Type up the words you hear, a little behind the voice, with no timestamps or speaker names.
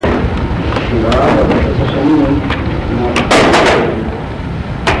בחירה, ובחצי השני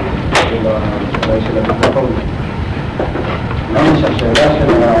של הביטחון. למה שהשאלה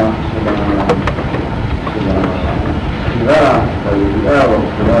של הבחירה, והידיעה, או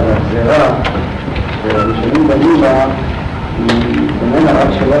הבחירה והגזירה, והראשונים בנים בה, היא איננה רק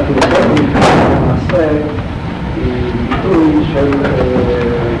שאלה פילוסופית, למעשה היא ביטוי של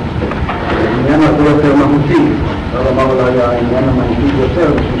עניין הרבה יותר מהותי. אפשר לומר אולי העניין המהותי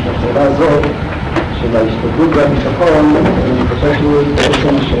ביותר, בשביל שהשאלה הזאת של ההשתתפות והביטחון, אני חושב שהוא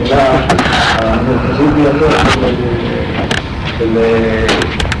בעצם השאלה המרכזית ביותר של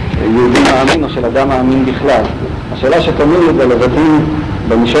יהודי מאמין או של אדם מאמין בכלל. השאלה שתמיד בלבטים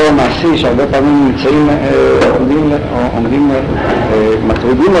במישור המעשי, שהרבה פעמים נמצאים,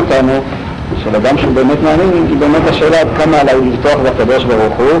 מטרידים אותנו, של אדם שהוא באמת מאמין, היא באמת השאלה עד כמה עליי לבטוח בקדוש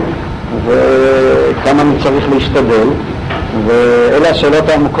ברוך הוא, וכמה אני צריך להשתדל, ואלה השאלות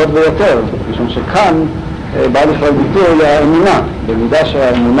העמוקות ביותר, משום שכאן בא לכלל ביטוי האמונה, במידה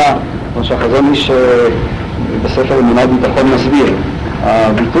שהאמונה, כמו שהחזון איש בספר אמונה ביטחון מסביר,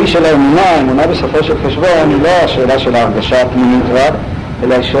 הביטוי של האמונה בסופו של חשבון היא לא השאלה של ההרגשה הפנימית רק,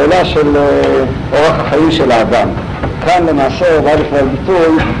 אלא השאלה של אורח החיים של האדם. כאן למעשה בא לכלל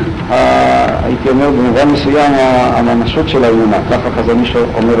ביטוי, הייתי אומר במובן מסוים, הממשות של האמונה, ככה החזון איש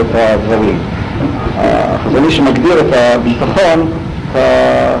אומר את הדברים. החזון איש מגדיר את הביטחון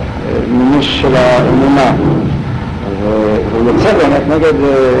כמימוש של האמונה, והוא יוצא באמת נגד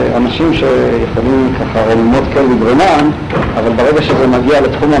אנשים שיכולים ככה ללמוד כל בגרונם, אבל ברגע שזה מגיע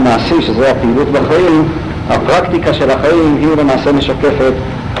לתחום המעשי, שזה הפעילות בחיים, הפרקטיקה של החיים היא למעשה משקפת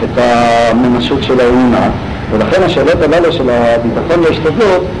את הממשות של האמונה, ולכן השאלות הללו של הביטחון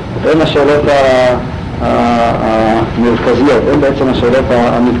וההשתדלות הן השאלות המרכזיות, הן בעצם השאלות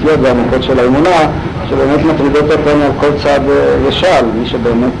האמיתיות והעמוקות של האמונה, שבאמת מטרידות אותנו על כל צד ישל, מי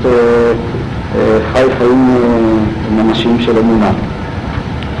שבאמת חי חיים ממשיים של אמונה.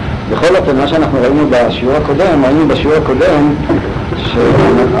 בכל אופן, מה שאנחנו ראינו בשיעור הקודם,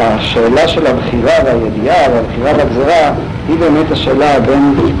 שהשאלה של הבחירה והידיעה והבחירה והגזירה היא באמת השאלה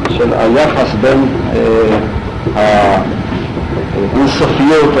של היחס בין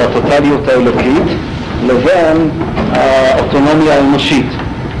האינסופיות או הטוטליות האלוקית לבין האוטונומיה האנושית.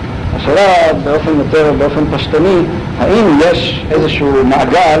 השאלה באופן פשטני, האם יש איזשהו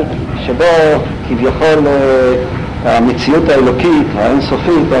מעגל שבו כביכול המציאות האלוקית,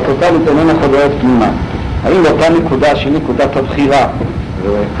 האינסופית והטוטלית איננה חודרת פנימה? האם באותה נקודה שהיא נקודת הבחירה,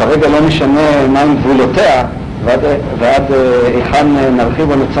 וכרגע לא משנה מהם גבולותיה ועד היכן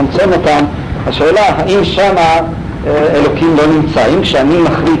נרחיב או נצמצם אותם, השאלה האם שמה אלוקים לא נמצא? אם כשאני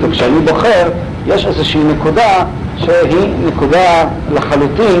מחליט או כשאני בוחר יש איזושהי נקודה שהיא נקודה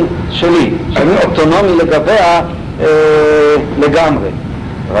לחלוטין שלי, שאני אוטונומי לגביה לגמרי.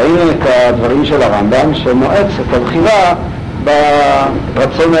 ראינו את הדברים של הרמב"ם שמועץ את הבחירה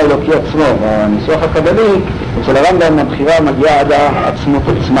ברצון האלוקי עצמו. בניסוח הקבלי אצל הרמב"ם הבחירה מגיעה עד העצמות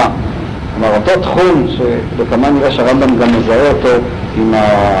עצמה. כלומר אותו תחום שבכמה נראה שהרמב"ם גם מזהה אותו עם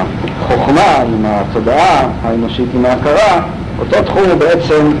החוכמה, עם התודעה האנושית, עם ההכרה, אותו תחום הוא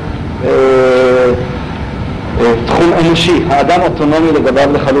בעצם תחום אנושי, האדם אוטונומי לגביו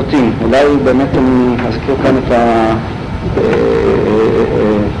לחלוטין. אולי באמת אני אזכיר כאן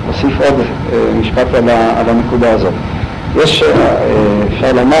אוסיף עוד משפט על הנקודה הזאת. יש,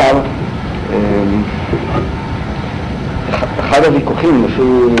 אפשר לומר, אחד הוויכוחים, לפי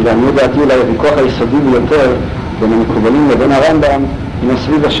לעניות דעתי אולי הוויכוח היסודי ביותר בין המקובלים לבין הרמב"ם, הוא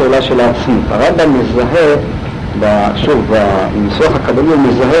סביב השאלה של העצמי. הרמב"ם מזהה, שוב, בניסוח הקבלי הוא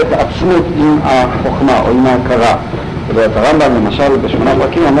מזהה את העצמות עם החוכמה או עם ההכרה. זאת הרמב"ם למשל בשמונה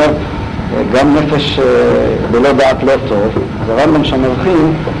פרקים אומר גם נפש בלא דעת לא טוב, אז הרמב"ם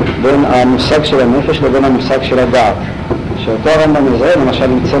שמבחין בין המושג של הנפש לבין המושג של הדעת, שאותו הרמב"ם מזהה למשל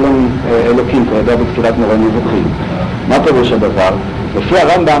עם צלם אלוקים, כידוע בתפילת מורה נבוכים. מה פירוש הדבר? לפי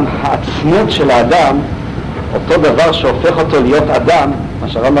הרמב"ם העצמות של האדם, אותו דבר שהופך אותו להיות אדם, מה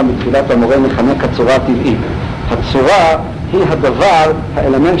שהרמב"ם בתפילת המורה מכנה כצורה הטבעית. הצורה היא הדבר,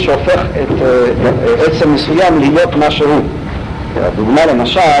 האלמנט שהופך את עצם מסוים להיות מה שהוא. הדוגמה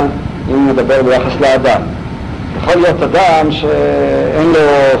למשל, אם נדבר ביחס לאדם, יכול להיות אדם שאין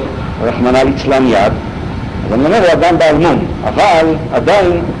לו רחמנא ליצלן יד, אז אני אומר הוא אדם בעל מום, אבל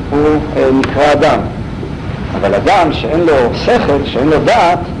עדיין הוא נקרא אדם. אבל אדם שאין לו שכל, שאין לו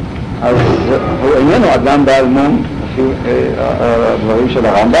דעת, אז הוא איננו אדם בעל מום, לפי הדברים של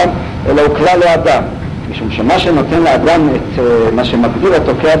הרמב"ם, אלא הוא כלל לאדם. משום שמה שנותן לאדם את מה שמגדיר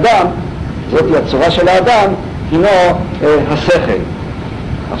אותו כאדם, זאת היא הצורה של האדם, הינו השכל.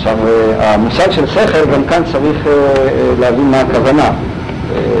 עכשיו, המושג של שכל גם כאן צריך להבין מה הכוונה.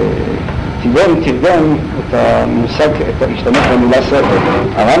 תרגם את המושג, השתמש במילה שכל.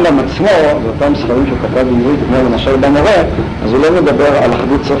 הרמב"ם עצמו, ואותם ספרים שהוא כתב בעברית, כמו למשל במורה, אז הוא לא מדבר על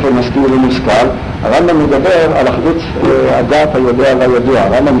אחדות שכל משכיל ומושכל, הרמב"ם מדבר על אחדות הדעת היודע והידוע.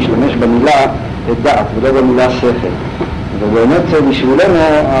 הרמב"ם משתמש במילה דעת ולא במילה שכל. ובאמת בשבילנו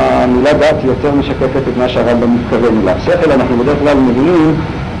המילה דעת יותר משקפת את מה שהרמב"ם מתכוון אליו. שכל אנחנו בדרך כלל מבינים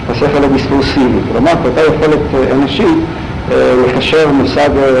את השכל הדיסקורסיבי, כלומר אותה יכולת אנושית לקשר מושג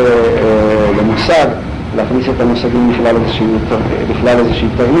למושג, להכניס את המושגים בכלל איזושהי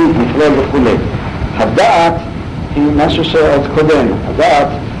תרמית, מכלול וכו'. הדעת היא משהו שעוד קודם. הדעת,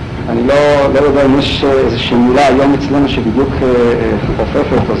 אני לא יודע אם יש איזושהי מילה היום אצלנו שבדיוק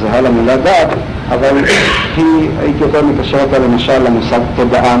חופפת או זהה למילה דעת, אבל הייתי יותר מקשר אותה למשל למושג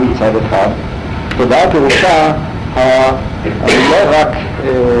תודעה מצד אחד. תודעה פירושה, אני לא רק,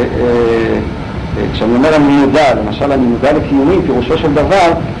 כשאני אומר אני מודע, למשל אני מודע לקיומי, פירושו של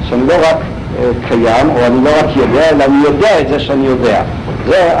דבר שאני לא רק קיים, או אני לא רק יודע, אלא אני יודע את זה שאני יודע.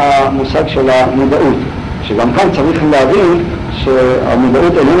 זה המושג של המודעות, שגם כאן צריך להבין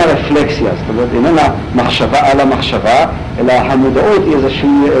שהמודעות איננה רפלקסיה, זאת אומרת איננה מחשבה על המחשבה, אלא המודעות היא איזושהי,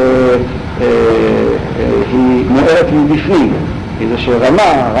 היא מוארת מבפנים, איזושהי רמה.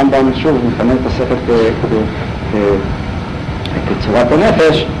 הרמב"ם שוב מכנה את השכל כצורת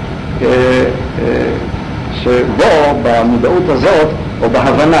הנפש, שבו במודעות הזאת או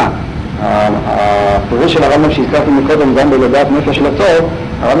בהבנה, הפירוש של הרמב"ם שהזכרתי מקודם גם בלדעת נפש לטוב,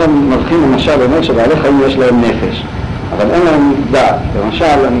 הרמב"ם מבחין למשל אומר שבעלי חיים יש להם נפש אבל אין להם דעת. למשל,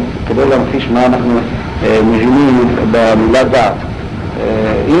 כדי להמחיש מה אנחנו מבינים במילה דעת,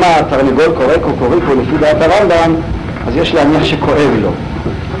 אם התרנגול קוריקו לפי דעת הרמב"ם, אז יש להניח שכואב לו.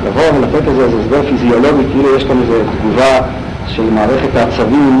 לבוא ולתת איזה הסבר פיזיולוגי, כאילו יש כאן איזו תגובה של מערכת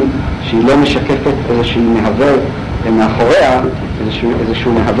העצבים שהיא לא משקפת איזושהי מהווה מאחוריה,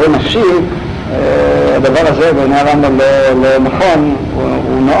 איזשהו מהווה נפשי. הדבר הזה בעיני הרמב"ם לא נכון,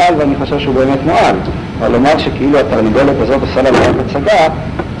 הוא נועל ואני חושב שהוא באמת נועל. אבל לומר שכאילו התרנגולת הזאת עושה לה רק הצגה,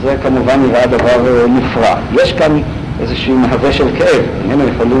 זה כמובן נראה דבר מופרך. יש כאן איזשהו מהווה של כאב, איננו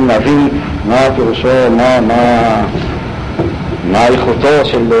יכולים להבין מה פירושו, מה איכותו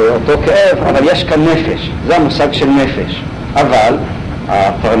של אותו כאב, אבל יש כאן נפש, זה המושג של נפש. אבל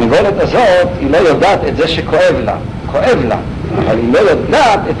התרנגולת הזאת היא לא יודעת את זה שכואב לה, כואב לה, אבל היא לא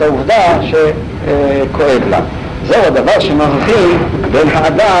יודעת את העובדה שכואב לה. זהו הדבר שמבחין בין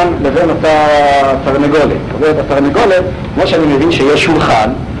האדם לבין אותה תרנגולת. זאת אומרת, התרנגולת, כמו שאני מבין שיש שולחן,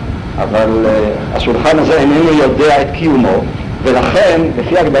 אבל השולחן הזה איננו יודע את קיומו, ולכן,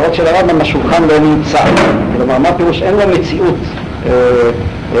 לפי הגדרות של הרמב"ם, השולחן לא נמצא. כלומר, מה פירוש? אין לו מציאות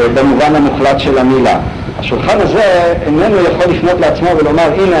במובן המוחלט של המילה. השולחן הזה איננו יכול לפנות לעצמו ולומר,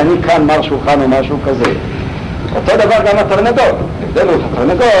 הנה אני כאן מר שולחן או משהו כזה. אותו דבר גם התרנגול. ההבדל הוא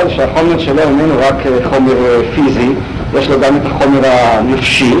התרנגול שהחומר שלו איננו רק חומר פיזי, יש לו גם את החומר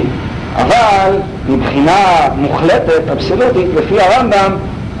הנפשי, אבל מבחינה מוחלטת, אבסולוטית, לפי הרמב"ם,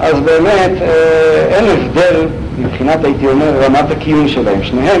 אז באמת אין הבדל מבחינת, הייתי אומר, רמת הקיום שלהם.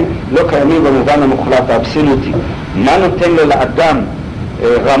 שניהם לא קיימים במובן המוחלט האבסולוטי. מה נותן לו לאדם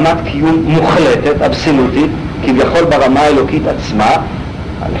רמת קיום מוחלטת, אבסולוטית, כביכול ברמה האלוקית עצמה?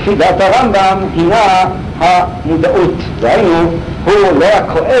 לפי דעת הרמב"ם הינה המודעות. דהיינו, הוא לא רק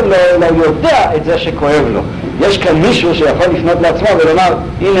כואב לו, אלא הוא יודע את זה שכואב לו. יש כאן מישהו שיכול לפנות לעצמו ולומר,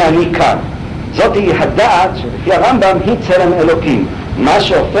 הנה אני כאן. זאת היא הדעת שלפי הרמב"ם היא צלם אלוקים. מה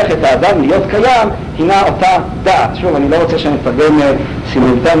שהופך את האדם להיות קיים הינה אותה דעת. שוב, אני לא רוצה שנתרגם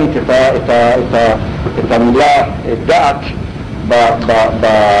סימולטנית את המילה דעת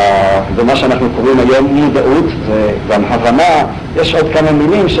במה שאנחנו קוראים היום מודעות, זה גם הבנה. יש עוד כמה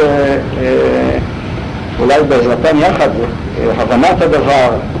מילים שאולי בעזרתם יחד, הבנת הדבר,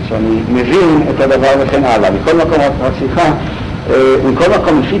 שאני מבין את הדבר וכן הלאה. מכל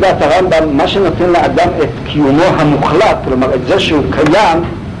מקום, לפי דעת הרמב"ם, מה שנותן לאדם את קיומו המוחלט, כלומר את זה שהוא קיים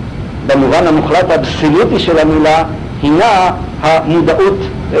במובן המוחלט האבסולוטי של המילה, הינה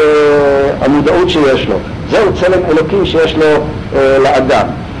המודעות שיש לו. זהו צלם אלוקים שיש לו לאדם.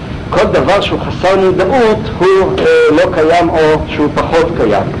 כל דבר שהוא חסר מודעות הוא לא קיים או שהוא פחות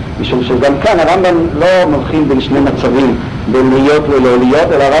קיים. משום שגם כאן הרמב"ם לא מבחין בין שני מצבים, בין להיות ולא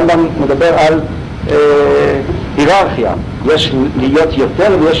להיות, אלא הרמב"ם מדבר על היררכיה. יש להיות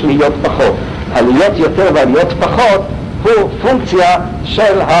יותר ויש להיות פחות. הלהיות יותר והלהיות פחות הוא פונקציה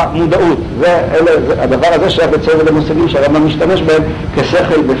של המודעות. הדבר הזה שייך בצוות למושגים שהרמב"ם משתמש בהם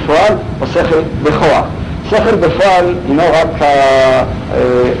כשכל בפועל או שכל בכוח. שכל בפועל אינו רק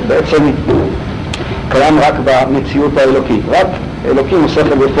בעצם קיים רק במציאות האלוקית, רק אלוקים הוא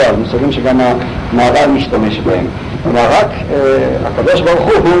שכל בפועל, מושגים שגם המערב משתמש בהם. כלומר, רק הקדוש ברוך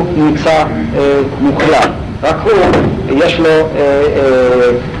הוא נמצא מוחלט, רק הוא, יש לו,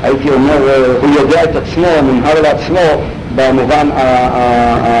 הייתי אומר, הוא יודע את עצמו, מנהל לעצמו במובן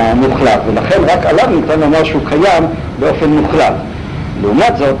המוחלט, ולכן רק עליו ניתן לומר שהוא קיים באופן מוחלט.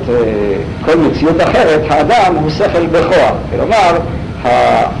 לעומת זאת, כל מציאות אחרת, האדם הוא שכל בכוח, כלומר,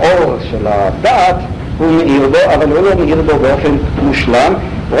 האור של הדעת הוא מאיר בו, אבל הוא לא מאיר בו באופן מושלם,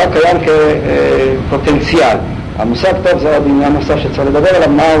 הוא רק קיים כפוטנציאל. המושג טוב זה עוד עניין נוסף שצריך לדבר עליו,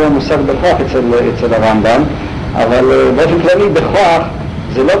 מהו המושג בכוח אצל הרמב"ם, אבל באופן כללי בכוח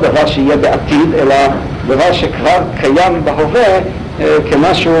זה לא דבר שיהיה בעתיד, אלא דבר שכבר קיים בהווה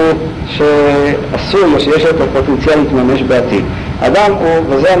כמשהו שעשוי או שיש לו פוטנציאל להתממש בעתיד. אדם הוא,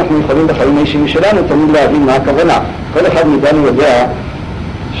 וזה אנחנו יכולים בחיים האישיים שלנו תמיד להבין מה הכוונה. כל אחד מאיתנו יודע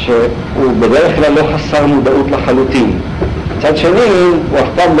שהוא בדרך כלל לא חסר מודעות לחלוטין. מצד שני, הוא אף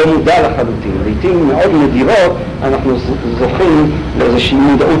פעם לא מודע לחלוטין. לעתים מאוד נדירות אנחנו זוכים לאיזושהי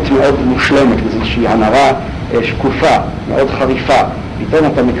מודעות מאוד מושלמת, לאיזושהי הנרה שקופה, מאוד חריפה.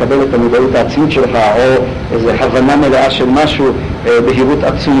 פתאום אתה מקבל את המודעות העצמית שלך, או איזו הבנה מלאה של משהו בהירות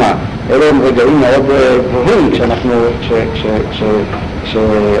עצומה. אלה הם רגעים מאוד גבוהים כשאנחנו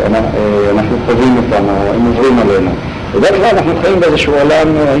חווים אותם, או הם עוברים עלינו. בדרך כלל אנחנו חיים באיזשהו עולם,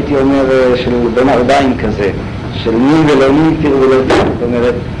 הייתי אומר, של בין ארבעים כזה, של מי ולא מי, תיר ולא תיר. זאת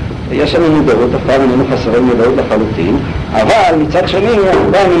אומרת, יש לנו מודעות, אף פעם איננו חסרים מודעות לחלוטין, אבל מצד שני, אף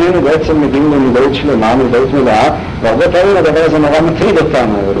פעם איננו בעצם מגיעים למודעות שלמה, מודעות מלאה, והרבה פעמים הדבר הזה נורא מטריד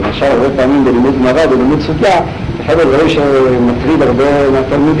אותנו. למשל, הרבה פעמים בלימוד גמרא, בלימוד סוגיה, אחד הדברים שמטריד הרבה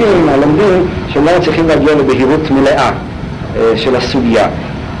מהתלמידים, הלומדים, שהם לא מצליחים להגיע לבהירות מלאה של הסוגיה.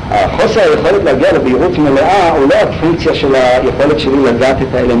 החוסר היכולת להגיע לבהירות מלאה הוא לא הפונקציה של היכולת שלי לדעת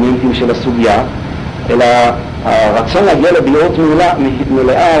את האלמנטים של הסוגיה, אלא הרצון להגיע לבהירות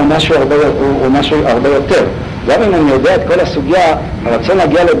מלאה הוא משהו הרבה יותר. גם אם אני יודע את כל הסוגיה, הרצון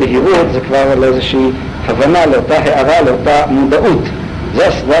להגיע לבהירות זה כבר לאיזושהי הבנה, לאותה הערה, לאותה מודעות.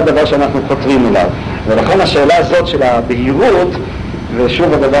 זה הדבר שאנחנו חותרים אליו. ולכן השאלה הזאת של הבהירות,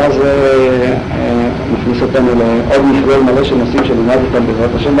 ושוב הדבר הזה מכניס אותנו לעוד מכלול מלא של נושאים שנלמד אותם בעזרת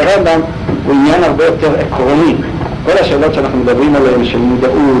השם ברמב"ם, הוא עניין הרבה יותר עקרוני. כל השאלות שאנחנו מדברים עליהן של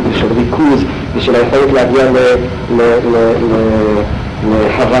מודעות ושל ריכוז ושל היכולת להגיע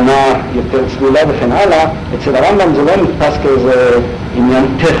להבנה יותר צלולה וכן הלאה, אצל הרמב"ם זה לא נתפס כאיזה עניין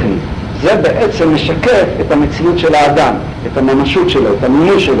טכני. זה בעצם משקף את המציאות של האדם, את הממשות שלו, את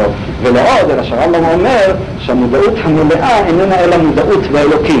המימוש שלו. ולעוד, אלא שהרמב"ם אומר שהמודעות המלאה איננה אלא מודעות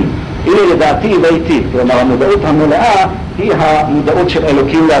באלוקים. הנה לדעתי ביתי, כלומר המודעות המלאה היא המודעות של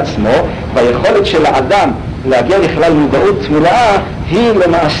אלוקים לעצמו, והיכולת של האדם להגיע לכלל מודעות מלאה היא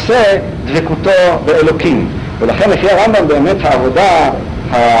למעשה דבקותו באלוקים. ולכן לפי הרמב"ם באמת העבודה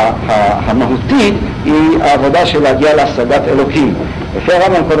המהותית היא העבודה של להגיע להשגת אלוקים. לפי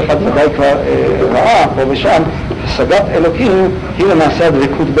הרמב"ם כל אחד ודאי כבר ראה פה ושם, השגת אלוקים היא למעשה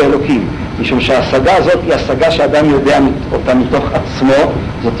הדבקות באלוקים. משום שההשגה הזאת היא השגה שאדם יודע אותה מתוך עצמו,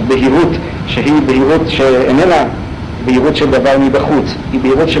 זאת בהירות שהיא בהירות שאיננה בהירות של דבר מבחוץ, היא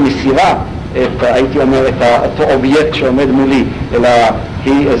בהירות שמסירה הייתי אומר את אותו אובייקט שעומד מולי, אלא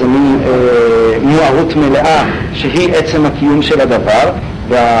היא איזו מין מוארות מלאה שהיא עצם הקיום של הדבר,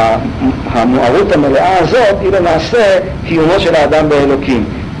 והמוארות המלאה הזאת היא למעשה קיומו של האדם באלוקים.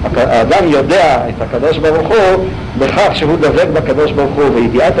 האדם יודע את הקדוש ברוך הוא בכך שהוא דבק בקדוש ברוך הוא,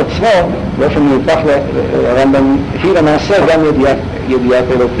 וידיעת עצמו באופן מיוחד לרמב"ם היא למעשה גם ידיעת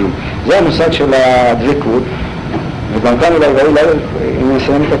אלוקים. זה המושג של הדבקות. וגם כאן אולי ראוי אם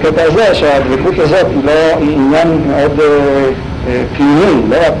נסיים את הקטע הזה, שהדבקות הזאת היא עניין מאוד פנימי,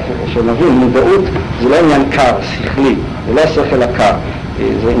 לא רק שנבין, מודעות זה לא עניין קר, שכלי, זה לא שכל הקר,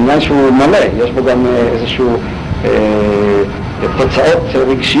 זה עניין שהוא מלא, יש בו גם איזשהו תוצאות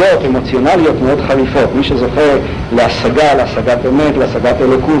רגשיות, אמוציונליות מאוד חריפות. מי שזוכה להשגת אמת, להשגת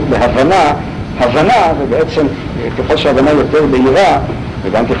אלוקות, להבנה, ובעצם ככל שההבנה יותר בהירה,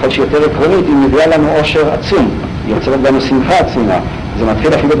 וגם ככל שיותר עקרונית, היא מביאה לנו עושר עצום, היא יוצרת לנו שמחה עצומה. זה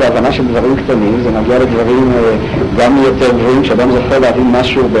מתחיל אפילו בהבנה של דברים קטנים, זה מגיע לדברים גם יותר גבוהים, שאדם זוכה להבין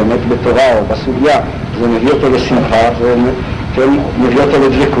משהו באמת בתורה או בסוגיה, זה מביא אותו לשמחה, זה מביא אותו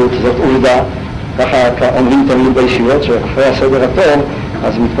לדבקות, זאת עובדה. ככה אומרים תמיד בישיבות שאחרי הסדר הטוב,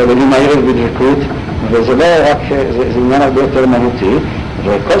 אז מתפללים הערב בדבקות, וזה לא רק, זה עניין הרבה יותר מהותי,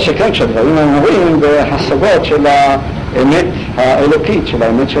 וכל שכן כשהדברים אמורים בהשגות של האמת האלוקית, של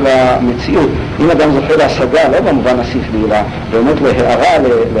האמת של המציאות. אם אדם זוכה להשגה, לא במובן השכלי, אלא באמת להערה,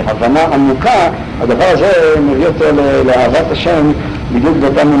 להבנה עמוקה, הדבר הזה מביא אותו לאהבת השם, בדיוק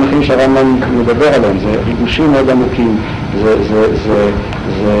באותם מונחים שהרמב"ם מדבר עליהם. זה ריגושים מאוד עמוקים,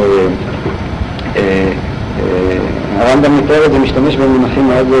 הרמב"ם מתאר את זה, משתמש במונחים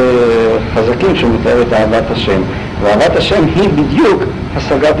מאוד חזקים כשהוא מתאר את אהבת השם. ואהבת השם היא בדיוק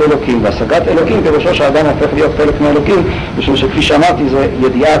השגת אלוקים, והשגת אלוקים פירושו שהאדם הופך להיות חלק מהאלוקים, משום שכפי שאמרתי זה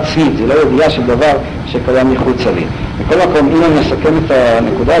ידיעה עצמית, זה לא ידיעה של דבר שקיים מחוצה לי. בכל מקום, אם אני אסכם את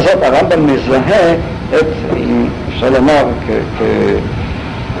הנקודה הזאת, הרמב"ם מזהה את, אפשר לומר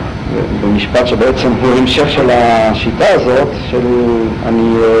במשפט שבעצם הוא המשך של השיטה הזאת, של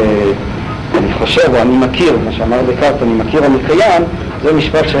אני חושב או אני מכיר, מה שאמר דקארט, אני מכיר או מקיים, זה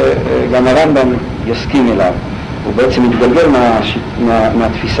משפט שגם הרמב"ם יסכים אליו. הוא בעצם מתגלגל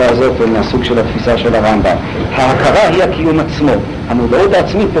מהתפיסה הזאת או מהסוג של התפיסה של הרמב"ם. ההכרה היא הקיום עצמו. המודעות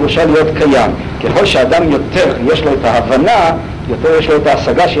העצמית פירושה להיות קיים. ככל שאדם יותר יש לו את ההבנה, יותר יש לו את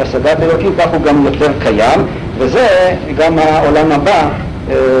ההשגה שהיא השגת אלוקים, כך הוא גם יותר קיים, וזה גם העולם הבא,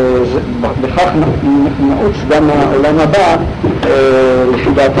 בכך נעוץ גם העולם הבא לפי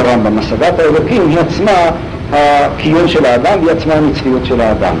דעת הרמב"ם. השגת האלוקים היא עצמה הקיום של האדם והיא עצמה הנצחיות של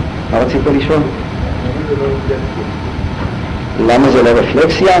האדם. מה רצית לשאול? למה זה לא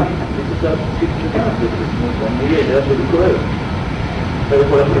רפלקסיה?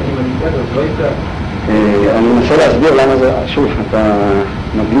 אני מנסה להסביר למה זה, שוב, אתה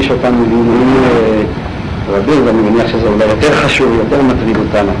מדגיש אותנו לעניינים רבים, ואני מניח שזה אולי יותר חשוב, יותר מטריד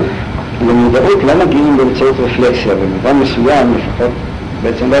אותנו. למודעות לא מגיעים באמצעות רפלקסיה, במובן מסוים לפחות,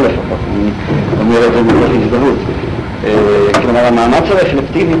 בעצם לא לפחות, אני אומר את זה מתוך הזדהות. כלומר, המאמץ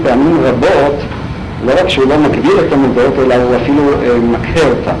הרפלקטיבי פעמים רבות, לא רק שהוא לא מגדיר את המודעות, אלא הוא אפילו מקהה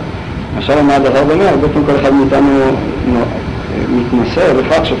אותה. עכשיו מה הדבר דומה, הרבה פעמים כל אחד מאיתנו מתנסה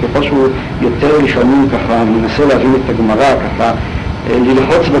בכך שככל שהוא יותר לפעמים ככה מנסה להבין את הגמרא, ככה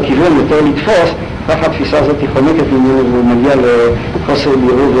ללחוץ בכיוון, יותר לתפוס, ככה התפיסה הזאת היא חומקת ממנו והוא מגיע לחוסר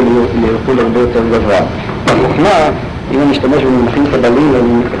לירוד ולערפול הרבה יותר גבוה. בחוכמה, אם אני משתמש במונחים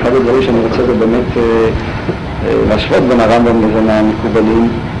קבליים, אחד הדברים שאני רוצה זה באמת להשוות בין הרמב"ם לבין המקובלים,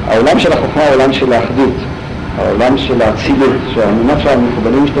 העולם של החוכמה הוא העולם של האחדות, העולם של האצילות, שהמונח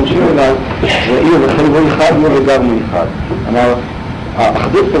שהמקובלים משתמשים אליו זה עיר וחלבו אחד, עיר וגרמו אחד. כלומר,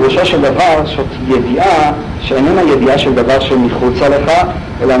 האחדות פירושו של דבר זאת ידיעה שאיננה ידיעה של דבר שמחוצה לך,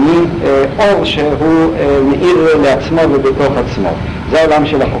 אלא מאור שהוא מאיר לעצמו ובתוך עצמו. זה העולם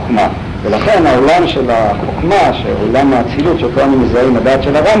של החוכמה. ולכן העולם של החוכמה, שעולם האצילות, שאותו אני מזהה עם הדעת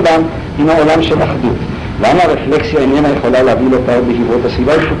של הרמב"ם, היא העולם של אחדות. למה הרפלקסיה איננה יכולה להביא אותה בהירות?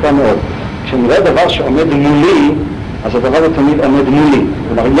 הסיבה היא פשוטה מאוד. כשנראה דבר שעומד מולי, אז הדבר הוא תמיד עומד מולי.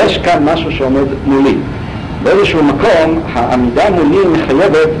 כלומר, יש כאן משהו שעומד מולי. באיזשהו מקום, העמידה מולי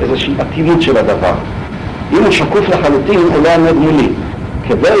מחייבת איזושהי אטימות של הדבר. אם הוא שקוף לחלוטין, הוא לא עומד מולי.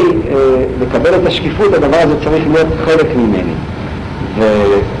 כדי לקבל את השקיפות, הדבר הזה צריך להיות חלק ממני.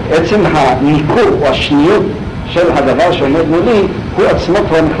 ועצם הניכור או השניות של הדבר שעומד מולי, הוא עצמו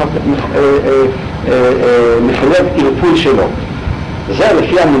כבר מחייב ערפול שלו. זה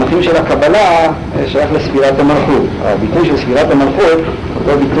לפי המונחים של הקבלה שייך לספירת המלכות. הביטוי של ספירת המלכות,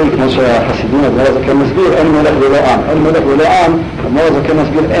 אותו ביטוי כמו שהחסידים, אדמו"ר הזקן מסביר, אין מלך ולא עם. אין מלך ולא עם, אדמו"ר הזקן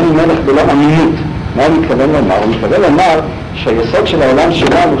מסביר, אין מלך ולא אמינות. מה הוא מתכוון לומר? הוא מתכוון לומר שהיסוד של העולם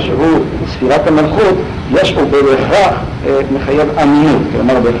שלנו, שהוא ספירת המלכות, יש פה בהכרח מחייב אמינות.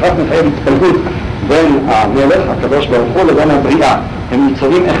 כלומר, בהכרח מחייב התפלגות בין המלך, הקדוש ברוך הוא, לבין הבריאה. הם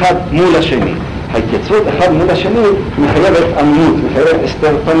ניצבים אחד מול השני. ההתייצבות אחד מול השני מחייבת אמינות, מחייבת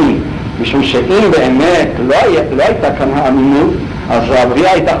הסתר פנים. משום שאם באמת לא הייתה כאן האמינות, אז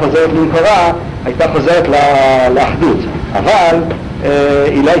הבריאה הייתה חוזרת למקורה, הייתה חוזרת לאחדות. אבל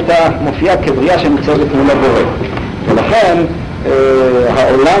היא לא הייתה מופיעה כבריאה שניצבת מול הבורא. ולכן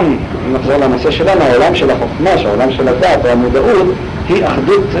העולם, אם נחזור לנושא שלנו, העולם של החוכמה, העולם של הדעת או המודעות, היא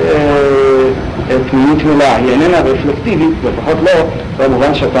אחדות פנימית מלאה. היא איננה רפלקטיבית, לפחות לא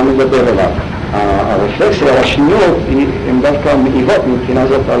במובן שאתה מדבר אליו. הרפלקסיה, השניות, הן דווקא מעיבות מבחינה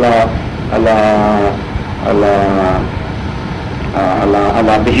זאת על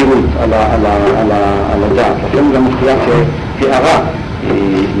הבהירות, על הדעת. לכן גם מופיעה כהערה.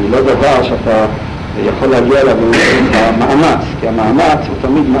 היא לא דבר שאתה יכול להגיע אליו באמצעות המאמץ, כי המאמץ הוא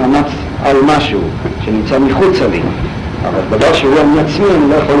תמיד מאמץ על משהו שנמצא מחוצה לי. אבל דבר שהוא אני עצמי, אני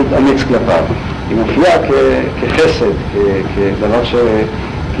לא יכול להתאמץ כלפיו. היא מופיעה כחסד, כדבר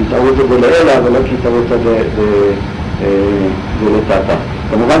כהתערותא דלעילא ולא כהתערותא דלתתא.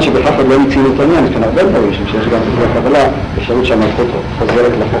 כמובן שבכך עוד לא הציל את העניין, יש כאן הרבה דברים שיש גם לפי הקבלה, אפשרות שהמלכות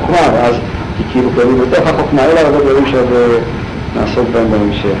חוזרת לחוכמה, ואז היא כאילו כללים בתוך החוכמה, אלה הרבה דברים שעוד נעסוק בהם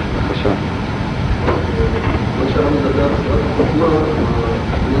בהמשך. בבקשה.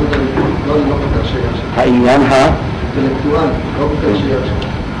 העניין האינטלקטואל, לא בקשר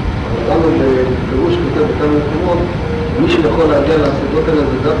שלנו. אבל לנו בפירוש כותב בכמה מקומות, מי שיכול להגיע להשגות האלה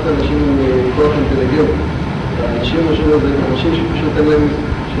זה דווקא אנשים עם כוח אינטליגנט. האנשים משהו זה אנשים שפשוט אין להם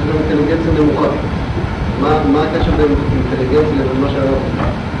אינטליגנציה נמוכה. מה הקשר בין אינטליגנציה לבין מה שהרב?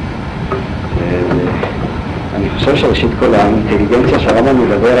 אני חושב שראשית כל האינטליגנציה שהרמב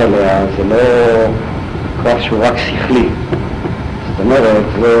מדבר עליה זה לא כוח שהוא רק שכלי. זאת אומרת,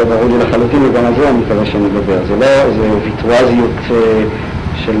 זה ברור לי לחלוטין וגם על זה אני מקווה שנדבר. זה לא איזו ויטואזיות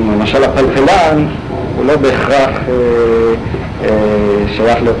של למשל הפלפלן, הוא לא בהכרח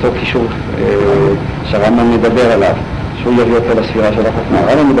שייך לאותו קישור שהרמב מדבר עליו, שהוא יביא אותו לספירה של החוכמה.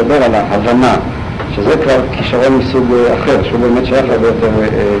 הרמב מדבר על ההבנה, שזה כבר כישרון מסוג אחר, שהוא באמת שייך הרבה יותר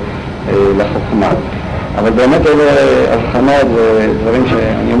לחוכמה. אבל באמת אלה הבחנות ודברים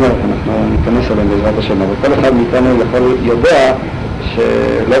שאני אומר, אנחנו ניכנס עליהם בעזרת השם, אבל כל אחד מאיתנו יודע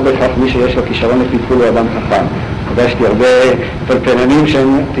שלא בהכרח מי שיש לו כישרון לפלפול הוא אדם חכם. פגשתי הרבה פלפלנים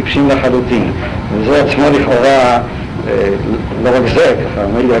שהם טיפשים לחלוטין, וזה עצמו לכאורה, לא רק זה, ככה,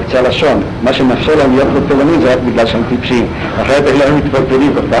 אומר לי רק קצה לשון, מה שמאפשר להם להיות פלפלנים זה רק בגלל שהם טיפשים, אחרת הם לא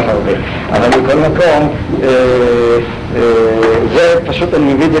מתפלפלים כל כך הרבה. אבל בכל מקום, זה פשוט,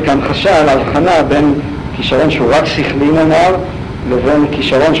 אני מביא את זה כהמחשה, להבחנה בין כישרון שהוא רק שכלי נאמר, לבין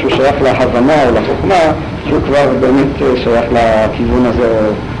כישרון שהוא שייך להבנה או לחוכמה, שהוא כבר באמת שייך לכיוון הזה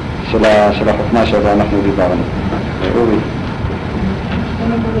של החוכמה שעליה אנחנו דיברנו. אורי.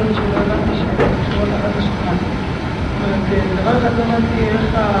 דבר אחד אמרתי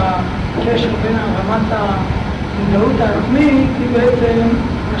איך הקשר בין רמת המודעות העצמית היא בעצם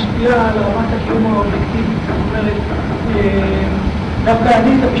משפיעה על רמת הקיום האובייקטיבי. זאת אומרת, דווקא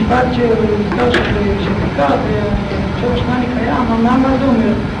אני את המשפט שנזכר שבעיקר, עכשיו השנני קיים, מה זה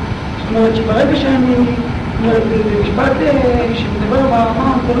אומר? זאת אומרת שברגע שאני, זה משפט שמדבר ברמה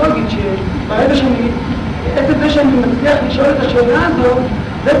האונתולוגית, שברגע שאני, עצם זה שאני מצליח לשאול את השאלה הזאת,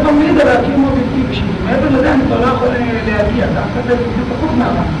 זה כבר מעיד על הקיום האובייקטיבי שלי. מעבר לזה אני כבר לא יכול להגיע, דווקא זה בדיוק הפוך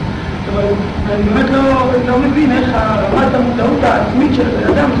מהרמה. אבל אני באמת לא מבין איך רמת המודעות העצמית של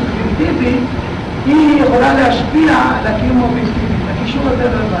האדם הסובייקטיבי היא יכולה להשפיע על הקיום האובייקטיבי. הקישור הזה לא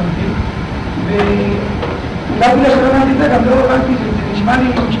הבנתי, ואולי בגלל שלא הבנתי זה, גם לא הבנתי, זה נשמע לי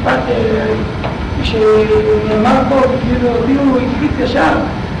משפט שנאמר פה, כאילו הוא הקפיץ ישר,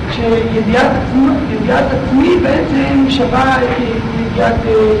 שידיעת עצמי בעצם שווה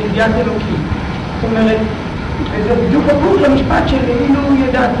ידיעת אלוקי. זאת אומרת, וזה בדיוק הפוך למשפט של אילו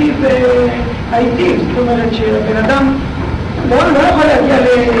ידעתי והייתי. זאת אומרת שהבן אדם לא יכול להגיע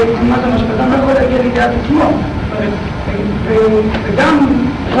לתמונת המשפטן, לא יכול להגיע לידיעת עצמו. וגם,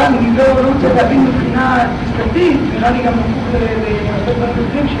 בכלל, אני לא רוצה להבין מבחינה תפיסתית, נראה לי גם הפוך להרבה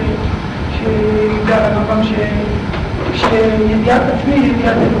דברים שזה הרמב"ם שידיעת עצמי היא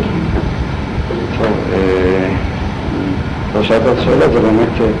ידיעת אלוקי. טוב, לא שאלת את השאלות, זה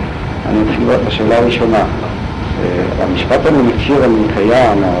באמת, אני אתחיל בשאלה הראשונה. המשפט אני מכיר, אני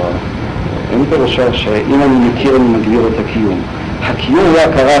קיים, אין פירושו שאם אני מכיר אני מגדיר את הקיום. הקיום הוא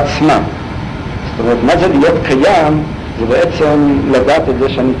ההכרה עצמה. זאת אומרת, מה זה להיות קיים? זה בעצם לדעת את זה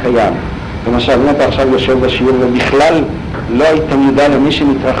שאני קיים. למשל, אם אתה עכשיו יושב בשיעור ובכלל לא היית מודע למי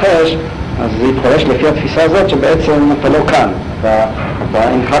שמתרחש, אז זה יתפרש לפי התפיסה הזאת שבעצם אתה לא כאן, אתה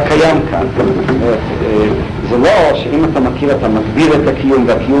אינך קיים כאן. זה לא שאם אתה מכיר אתה מגביר את הקיום,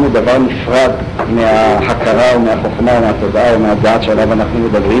 והקיום הוא דבר נפרד מההכרה או מהחוכמה או מהתודעה או מהדעת שעליו אנחנו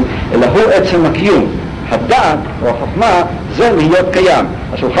מדברים, אלא הוא עצם הקיום. הדעת או החוכמה זה להיות קיים.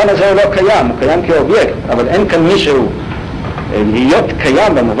 השולחן הזה הוא לא קיים, הוא קיים כאובייקט, אבל אין כאן מישהו. להיות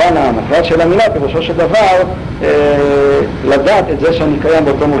קיים במובן המוחלט של המילה, פירושו של דבר לדעת את זה שאני קיים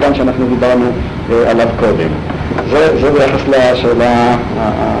באותו מובן שאנחנו דיברנו עליו קודם. זה ביחס לשאלה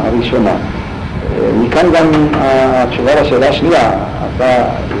הראשונה. מכאן גם התשובה לשאלה השנייה. זה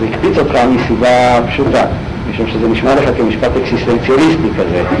הקפיץ אותך מסיבה פשוטה, משום שזה נשמע לך כמשפט אקסיסטנציאליסטי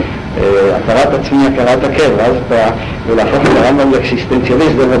כזה. הכרת עצמי, הכרת הקר, ואז ולהפוך את הרמב"ם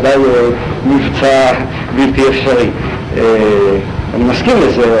לאקסיסטנציאליסט זה ודאי מבצע בלתי אפשרי. אני מסכים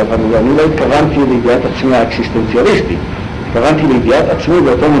לזה, אבל אני לא התכוונתי לידיעת עצמי האקסיסטנציאליסטי. התכוונתי לידיעת עצמי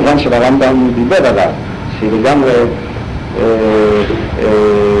באותו מובן של הרמב"ם דיבר עליו, שהיא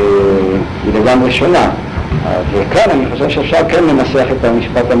לגמרי שונה. וכאן אני חושב שאפשר כן לנסח את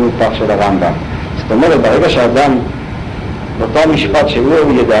המשפט המהופך של הרמב"ם. זאת אומרת, ברגע שהאדם באותו המשפט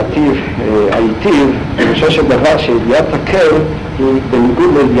שהוא ידעתיו הייטיב, פירושו של דבר שידיעת הקר היא בניגוד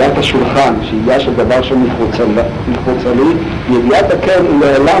לידיעת השולחן, שידיעה של דבר שמחוצה לי, ידיעת הקר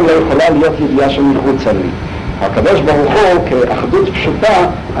לעולם לא יכולה להיות ידיעה שמחוצה לי. הקדוש ברוך הוא כאחדות פשוטה,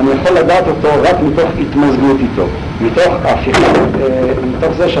 אני יכול לדעת אותו רק מתוך התמזגות איתו,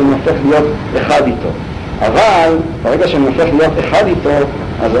 מתוך זה שאני הופך להיות אחד איתו. אבל ברגע שאני הופך להיות אחד איתו,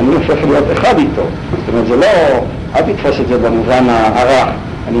 אז אני הופך להיות אחד איתו. זאת אומרת, זה לא אל תתפוס את זה במובן הרך,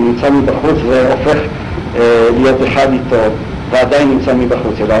 אני נמצא מבחוץ והופך להיות אחד איתו ועדיין נמצא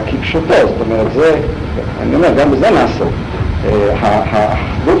מבחוץ, אלא כפשוטו, זאת אומרת, זה, אני אומר, גם בזה נעסוק.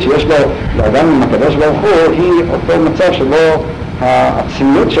 האחדות שיש לו לאדם עם הקדוש ברוך הוא היא אותו מצב שבו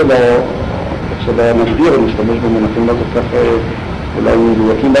העצמיות שלו נגדיר, נשתמש במונחים לא כל כך אולי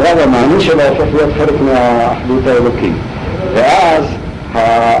מדויקים ברב, המעמיד שלו הופך להיות חלק מהאחדות האלוקית, ואז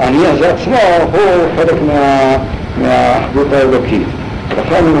האני הזה עצמו הוא חלק מהאחדות האלוקית.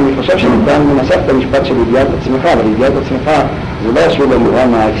 לכן אני חושב שניתן לנסח את המשפט של ידיעת עצמך, אבל ידיעת עצמך זה לא ישוב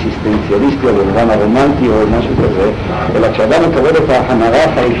במובן האקסיסטנציאליסטי או במובן הרומנטי או משהו כזה, אלא כשאדם מקבל את ההנהרה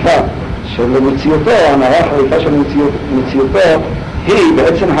החריפה של מציאותו, ההנהרה החריפה של מציאותו היא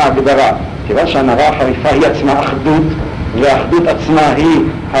בעצם ההגדרה, כיוון שההנהרה החריפה היא עצמה אחדות, והאחדות עצמה היא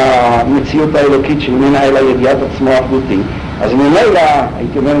המציאות האלוקית שממנה אלא ידיעת עצמו האחדותי. אז ממילא,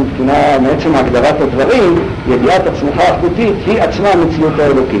 הייתי אומר מבחינה מעצם הגדרת הדברים, ידיעת עצמך האחדותית היא עצמה המציאות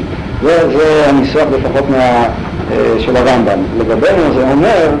האלוקית. זה הניסוח לפחות של הרמב"ם. לגבינו זה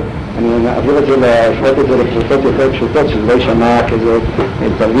אומר, אני אעביר את זה, אפרט את זה לפרוטות יותר פשוטות, שזה לא יישמע כאיזה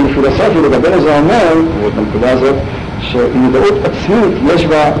תרגיל פילוסופי, לגבינו זה אומר, ובנקודה הזאת, שמודעות עצמית יש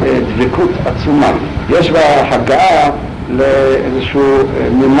בה דבקות עצומה, יש בה הגעה לאיזשהו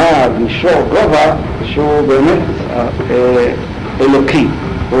ממד, מישור, גובה, שהוא באמת אלוקי,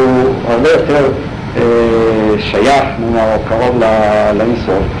 הוא הרבה יותר שייך, נאמר, או קרוב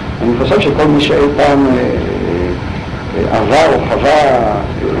לאינסוף. אני חושב שכל מי שאי פעם עבר או חווה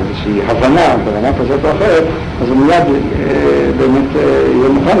איזושהי הבנה ברמה כזאת או אחרת, אז הוא מיד באמת יהיה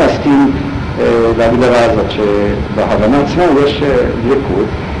מוכן להסכים להגדרה הזאת, שבהבנה עצמה יש דבקות.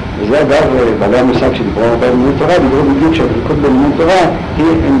 וזה אגב, בעלי המושג שדיברו הרבה בלימוד תורה, דיברו בדיוק שהדבקות בלימוד תורה,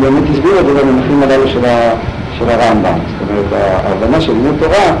 הם באמת הסבירו את זה במונחים הללו של הרמב"ם. זאת אומרת, ההבנה של לימוד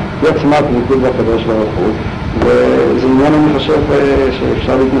תורה היא עצמה דבקות בקדוש ברוך הוא, וזה עניין אני חושב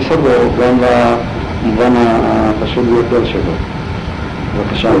שאפשר להתנסות בו גם במובן הפשוט ביותר שלו.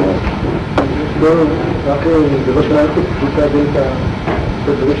 בבקשה מאוד. רק זה לא שאלה איכות, פשוט להבין את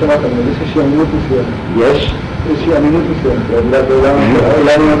הדברים שאמרת, אני מבין שיש אמינות מסוימת. יש? איזושהי אמינות מסוימת,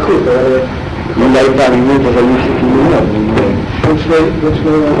 אולי אני איכות, אבל... אם לא הייתה אמינות, אז אני מפסיק ללמוד. עוד שני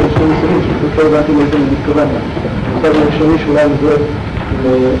מסוימים, שפשוט לא הבנתי לאיזה מתכוון. המושג הראשוני שאולי מזוהה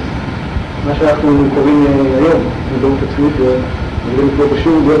מה שאנחנו קוראים היום, מודעות עצמית, וזה לקרוא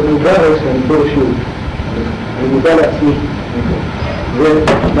בשיעור, להיות מודע שאני פה בשיעור. אני מודע לעצמי. זה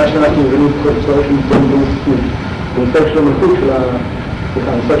מה שאנחנו מבינים בכל בצורה של מודעות עצמית. במושג של המלכות,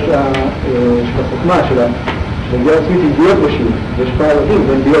 המושג של החוכמה, של הידיעה עצמית היא להיות בשיעור. יש פער רבים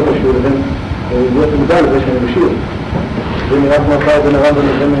בין להיות בשיעור לבין להיות מודע לזה שאני בשיעור. זה נראה כמו הפער בין הרמב"ם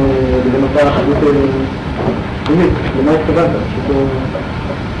לבין הפער האחדות פנימית. למה התכוונת?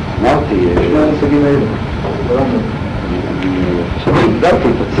 אמרתי, שני המושגים האלה, ברמב"ם. אני חושב שהגדרתי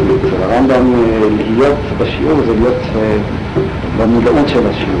את עצמי, אצל הרמב"ם להיות בשיעור זה להיות במודעות של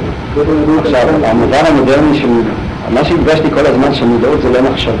השיעור. עכשיו, המובן המודרני של מה שהדגשתי כל הזמן שמודעות זה לא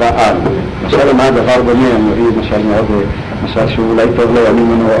מחשבה על. למשל למה הדבר דומה, אני מביא משל שהוא אולי טוב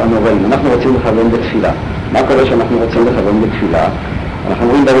לימים הנוראים. אנחנו רוצים לכוון בתפילה. מה קורה שאנחנו רוצים לכוון בתפילה? אנחנו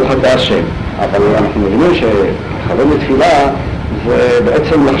אומרים ברוך אתה השם, אבל אנחנו מבינים שלכוון בתפילה זה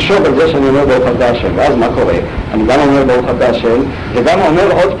בעצם לחשוב על זה שאני אומר ברוך אתה השם, ואז מה קורה? אני גם אומר ברוך אתה השם, וגם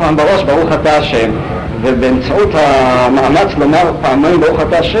אומר עוד פעם בראש ברוך אתה השם, ובאמצעות המאמץ לומר פעמיים ברוך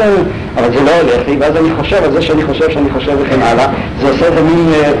אתה השם, אבל זה לא הולך לי, ואז אני חושב על זה שאני חושב וכן הלאה. זה עושה איזה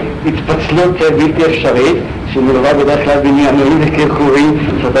מין התפצלות בלתי אפשרית, שמלווה בדרך כלל בניינים וקרקורים,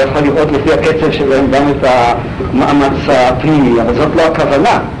 שאתה יכול לראות לפי הקצב שלהם גם את המאמץ הפנימי, אבל זאת לא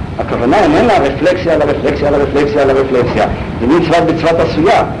הכוונה. הכוונה איננה רפלקסיה על הרפלקסיה על הרפלקסיה על הרפלקסיה. זה מצוות בצוות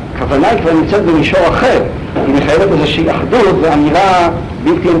עשויה. הכוונה היא כבר נמצאת במישור אחר. היא מחייבת איזושהי אחדות ואמירה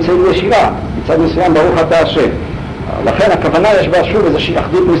בלתי אמצעית ישירה. מצד מסוים ברוך אתה השם. לכן הכוונה יש בה שוב איזושהי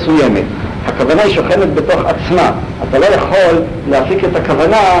אחדות מסוימת. הכוונה היא שוכנת בתוך עצמה. אתה לא יכול להפיק את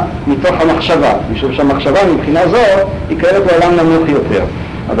הכוונה מתוך המחשבה. משום שהמחשבה מבחינה זו היא קיימת בעולם נמוך יותר.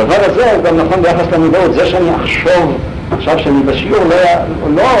 הדבר הזה הוא גם נכון ביחס למודעות. זה שאני אחשוב עכשיו שאני בשיעור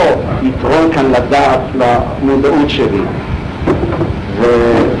לא יתרון כאן לדעת למודעות שלי,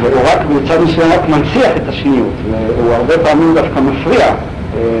 והוא רק מצד מסוים רק מנציח את השניות, והוא הרבה פעמים דווקא מפריע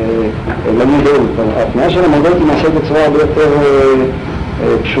למודעות. ההפניה של המודעות היא נעשית בצורה הרבה יותר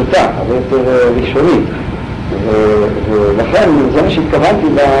פשוטה, הרבה יותר ראשונית, ולכן זה מה שהתכוונתי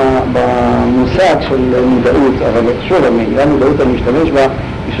במושג של מודעות. אבל שוב, המילה מודעות אני משתמש בה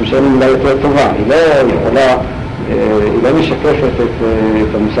משום שאין מילה יותר טובה, היא לא יכולה, היא לא משקפת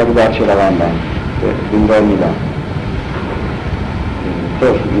את המושג דעת של הרמב"ם במדבר מילה.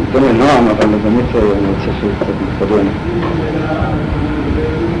 טוב, ניתן לנועם, אבל באמת אני רוצה שקצת מתקדם.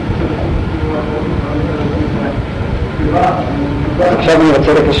 עכשיו אני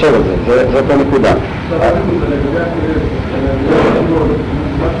רוצה לקשר את זה, זאת הנקודה.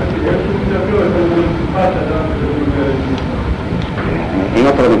 אם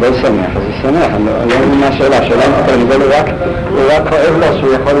התרנגול שמח, אז הוא שמח, אני לא מבין מה השאלה, השאלה אם התרנגול הוא רק כואב לו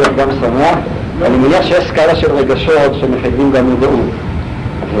שהוא יכול להיות גם שמח, ואני מניח שיש סקאלה של רגשות שמחייבים גם מודעות,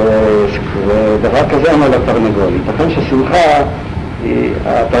 ודבר כזה אומר לתרנגול, ייתכן ששמחה,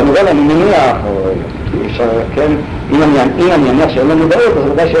 התרנגול אני מניח, או אפשר, כן, אם אני מניח שאין לו מודעות,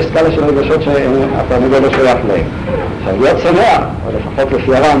 אז ודאי שיש סקאלה של רגשות שהתרנגול לא שייך להם. עכשיו, להיות שמח, או לפחות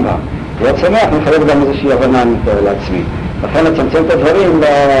לפי הרמב, להיות שמח מחייב גם איזושהי הבנה לעצמי. לכן לצמצם את הדברים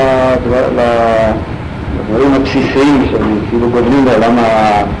לדברים הבסיסיים שהם כאילו גובלים בעולם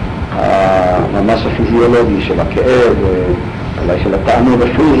ממש הפיזיולוגי של הכאב, אולי של התענוג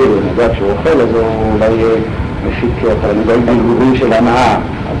הפיזי, ונדע כשהוא אוכל אז הוא אולי מפיק תרנגול בלגורים של הנאה.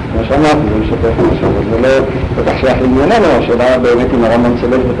 אז כמו שאמרתי, זה משתף משהו, אבל זה לא כל כך שייך לענייננו, השאלה באמת אם הרמב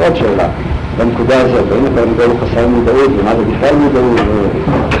צולל עוד שאלה בנקודה הזאת, ואם התרנגול הוא חסר מודעות, ומה זה בכלל מודעות,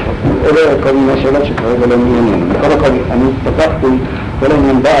 אלה כל מיני שאלות שכרגע לא מעניינים. בכל הכל, אני פתחתי כל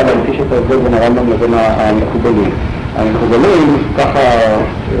העניין בא להמחיש את ההבדל בין הרמב לבין המקובלים. המקובלים, ככה,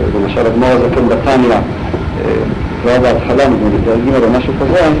 למשל אדמו"ר הזקן בתניא, כבר בהתחלה, בפרק ג' או משהו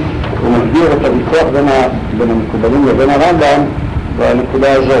כזה, הוא מגדיר את הוויכוח בין המקובלים לבין הרמב"ם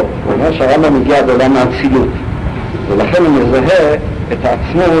בנקודה הזאת. הוא אומר שהרמב"ם מגיע עד עולם האצילות, ולכן הוא מזהה את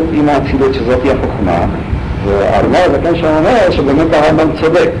העצמות עם האצילות, שזאת היא החוכמה, והאדמו"ר הזקן שם אומר שבאמת הרמב"ם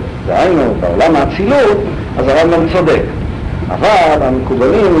צודק. דהיינו, בעולם האצילות, אז הרמב"ם צודק. אבל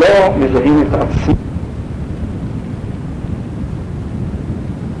המקובלים לא מזהים את העצמות.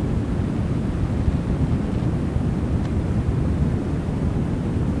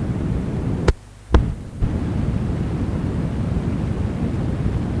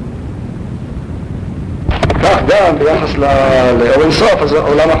 כך גם ביחס לאור אינסוף, אז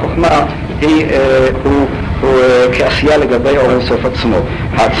עולם החוכמה הוא כעשייה לגבי אור אינסוף עצמו.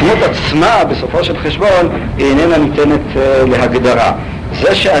 העצמות עצמה בסופו של חשבון היא איננה ניתנת להגדרה.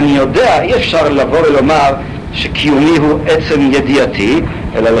 זה שאני יודע, אי אפשר לבוא ולומר שקיומי הוא עצם ידיעתי,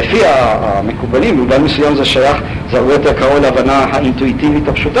 אלא לפי המקובלים, במובן מסוים זה שייך, זה הרבה יותר קרוב להבנה האינטואיטיבית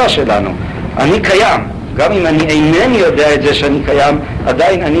הפשוטה שלנו. אני קיים, גם אם אני אינני יודע את זה שאני קיים,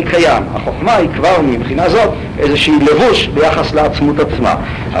 עדיין אני קיים. החוכמה היא כבר מבחינה זאת איזושהי לבוש ביחס לעצמות עצמה.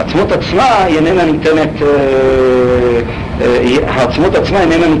 העצמות עצמה איננה ניתנת, העצמות עצמה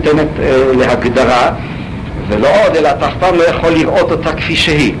איננה ניתנת להגדרה, ולא עוד, אלא אתה אף פעם לא יכול לראות אותה כפי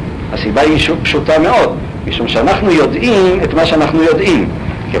שהיא. הסיבה היא פשוטה מאוד, משום שאנחנו יודעים את מה שאנחנו יודעים.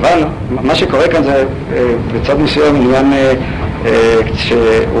 כיוון, מה שקורה כאן זה בצד מסוים עניין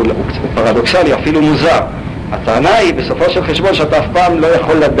שהוא פרדוקסלי, אפילו מוזר. הטענה היא בסופו של חשבון שאתה אף פעם לא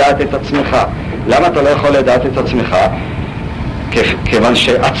יכול לדעת את עצמך. למה אתה לא יכול לדעת את עצמך? כיוון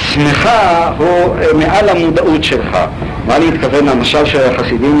שעצמך הוא מעל המודעות שלך. מה אני מתכוון? המשל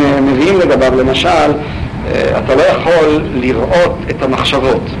שהחסידים מביאים לגביו, למשל, אתה לא יכול לראות את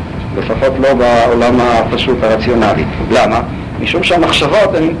המחשבות, לפחות לא בעולם הפשוט הרציונלי. למה? משום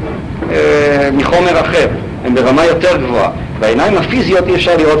שהמחשבות הן מחומר אחר, הן ברמה יותר גבוהה. בעיניים הפיזיות אי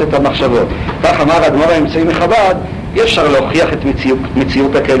אפשר לראות את המחשבות. כך אמר האדמו"ר האמצעי מחב"ד, אי אפשר להוכיח את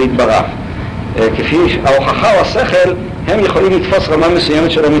מציאות הכלי יתברך. כפי ההוכחה או השכל, הם יכולים לתפוס רמה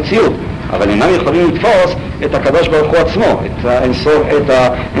מסוימת של המציאות, אבל אינם יכולים לתפוס את הקדוש ברוך הוא עצמו, את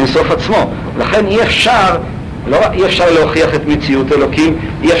האינסוף עצמו. לכן אי אפשר להוכיח את מציאות אלוקים,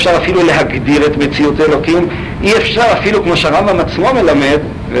 אי אפשר אפילו להגדיר את מציאות אלוקים, אי אפשר אפילו, כמו שהרמב"ם עצמו מלמד,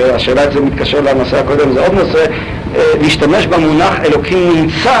 והשאלה את זה מתקשר לנושא הקודם, זה עוד נושא, להשתמש במונח אלוקים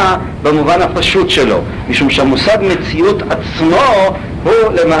נמצא במובן הפשוט שלו, משום שהמושג מציאות עצמו הוא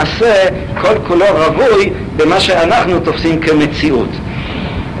למעשה כל כולו רווי במה שאנחנו תופסים כמציאות.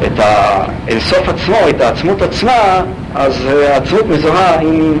 את האינסוף עצמו, את העצמות עצמה, אז העצמות מזוהה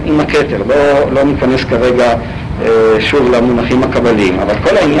עם הכתר. לא ניכנס כרגע שוב למונחים הקבליים, אבל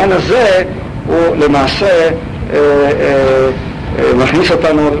כל העניין הזה הוא למעשה מכניס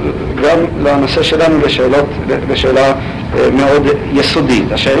אותנו גם לנושא שלנו לשאלה מאוד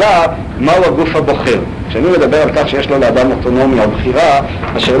יסודית. השאלה, מהו הגוף הבוחר? כשאני מדבר על כך שיש לו לאדם אוטונומיה או בחירה,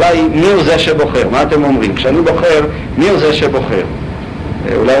 השאלה היא, מי הוא זה שבוחר? מה אתם אומרים? כשאני בוחר, מי הוא זה שבוחר?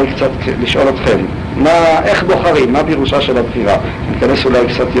 אולי קצת לשאול אתכם, איך בוחרים? מה פירושה של הבחירה? ניכנס אולי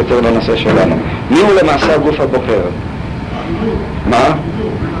קצת יותר לנושא שלנו. מי הוא למעשה הגוף הבוחר?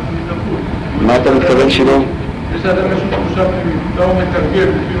 מה אתה מתכוון שילוב? יש לאדם משהו תחושה פנימית, לא הוא מתרגם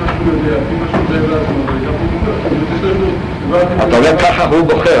לפי מה שהוא יודע, לפי מה שהוא יודע בעצמו, אתה אומר ככה הוא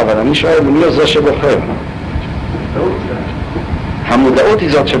בוחר, אבל אני שואל מי הוא זה שבוחר? המודעות היא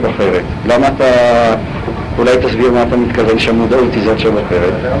זאת שבוחרת. למה אתה... אולי תסביר מה אתה מתכוון שהמודעות היא זאת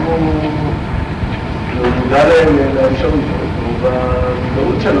שבוחרת? האדם הוא מודע לאפשרות, הוא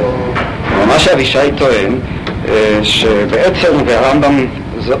במודעות שלו. ממש אבישי טוען שבעצם,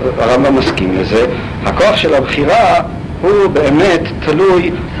 והרמב"ם מסכים לזה, הכוח של הבחירה הוא באמת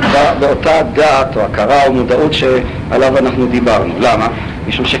תלוי באותה דעת או הכרה או מודעות שעליו אנחנו דיברנו. למה?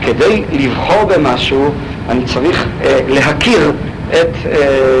 משום שכדי לבחור במשהו אני צריך להכיר את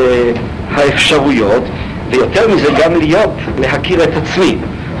האפשרויות, ויותר מזה גם להכיר את עצמי.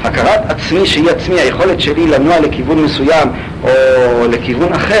 הכרת עצמי שהיא עצמי, היכולת שלי לנוע לכיוון מסוים או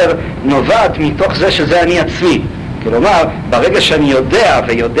לכיוון אחר, נובעת מתוך זה שזה אני עצמי. כלומר, ברגע שאני יודע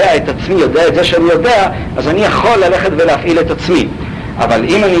ויודע את עצמי, יודע את זה שאני יודע, אז אני יכול ללכת ולהפעיל את עצמי. אבל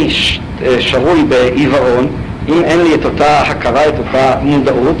אם אני שרוי בעיוורון, אם אין לי את אותה הכרה, את אותה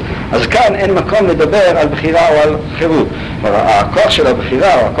מודעות, אז כאן אין מקום לדבר על בחירה או על חירות. הכוח של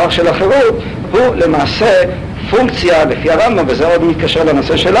הבחירה או הכוח של החירות הוא למעשה פונקציה, לפי הרמב, וזה עוד מתקשר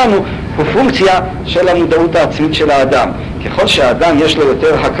לנושא שלנו, הוא פונקציה של המודעות העצמית של האדם. ככל שהאדם יש לו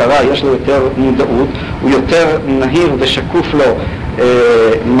יותר הכרה, יש לו יותר מודעות, הוא יותר נהיר ושקוף לו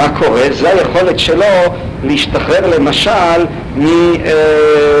מה קורה, זה היכולת שלו להשתחרר למשל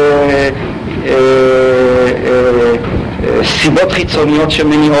סיבות חיצוניות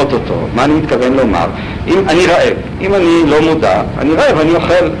שמניעות אותו. מה אני מתכוון לומר? אם אני רעב, אם אני לא מודע, אני רעב, אני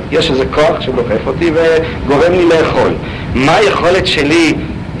אוכל, יש איזה כוח שדוחף אותי וגורם לי לאכול. מה היכולת שלי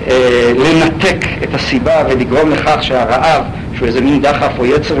לנתק את הסיבה ולגרום לכך שהרעב, שהוא איזה מין דחף או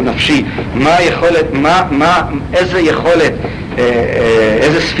יצר נפשי, מה היכולת, איזה יכולת,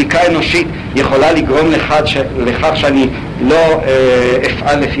 איזה ספיקה אנושית יכולה לגרום לכך שאני לא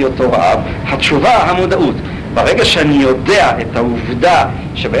אפעל לפי אותו רעב? התשובה, המודעות. ברגע שאני יודע את העובדה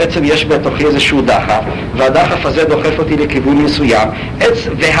שבעצם יש בתוכי איזשהו דחף, והדחף הזה דוחף אותי לכיוון מסוים,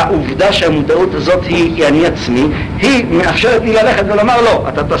 והעובדה שהמודעות הזאת היא אני עצמי, היא מאפשרת לי ללכת ולומר לא,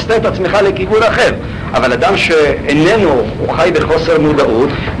 אתה תסתה את עצמך לכיוון אחר. אבל אדם שאיננו, הוא חי בחוסר מודעות,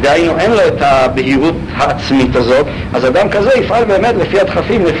 דהיינו אין לו את הבהירות העצמית הזאת, אז אדם כזה יפעל באמת לפי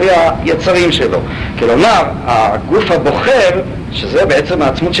הדחפים, לפי היצרים שלו. כלומר, הגוף הבוחר, שזה בעצם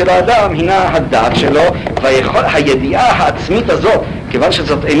העצמות של האדם, הינה הדעת שלו, והידיעה העצמית הזאת, כיוון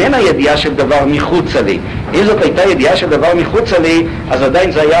שזאת איננה ידיעה של דבר מחוצה לי. אם זאת הייתה ידיעה של דבר מחוצה לי, אז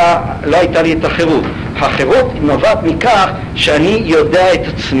עדיין זה לא הייתה לי את החירות. החירות נובעת מכך שאני יודע את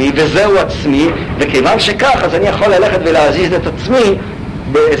עצמי, וזהו עצמי, וכיוון שכך, אז אני יכול ללכת ולהזיז את עצמי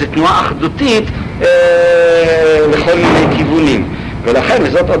באיזו תנועה אחדותית לכל מיני כיוונים. ולכן,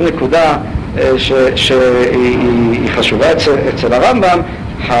 וזאת עוד נקודה שהיא חשובה אצל הרמב"ם,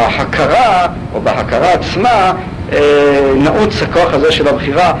 ההכרה, או בהכרה עצמה, נעוץ הכוח הזה של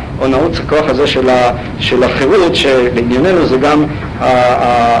הבחירה, או נעוץ הכוח הזה של החירות, שבענייננו זה גם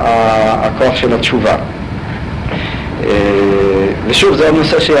הכוח של התשובה. ושוב, זה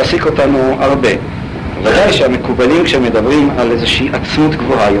הנושא שיעסיק אותנו הרבה. ודאי שהמקובלים, כשמדברים על איזושהי עצמות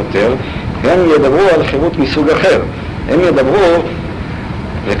גבוהה יותר, הם ידברו על חירות מסוג אחר. הם ידברו,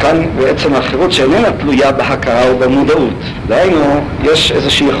 וכאן בעצם החירות שאיננה תלויה בהכרה או במודעות. דהיינו, יש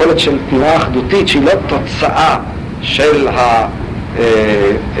איזושהי יכולת של תנועה אחדותית שהיא לא תוצאה של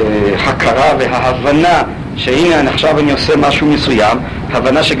ההכרה וההבנה שהנה עכשיו אני עושה משהו מסוים,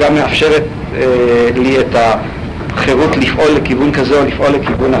 הבנה שגם מאפשרת לי את החירות לפעול לכיוון כזה או לפעול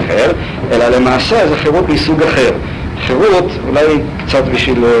לכיוון אחר, אלא למעשה זה חירות מסוג אחר. חירות, אולי קצת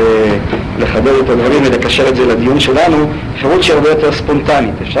בשביל לחבר את הדברים ולקשר את זה לדיון שלנו, חירות שהיא הרבה יותר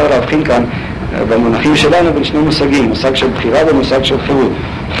ספונטנית. אפשר להבחין כאן במונחים שלנו בין שני מושגים, מושג של בחירה ומושג של חירות.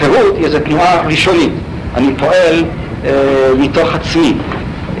 חירות היא איזו תנועה ראשונית, אני פועל מתוך עצמי.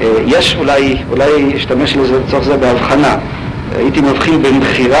 יש אולי אשתמש לצורך זה בהבחנה. הייתי מבחין בין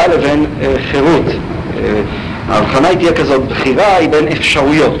בחירה לבין חירות. ההבחנה היא תהיה כזאת, בחירה היא בין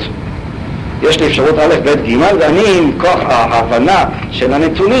אפשרויות. יש לי אפשרות א', ב', ג', ואני מכוח ההבנה של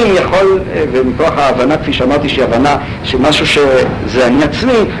הנתונים יכול, ומכוח ההבנה, כפי שאמרתי, שהיא הבנה של משהו שזה אני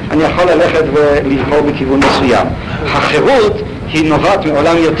עצמי, אני יכול ללכת ולבחור בכיוון מסוים. החירות היא נובעת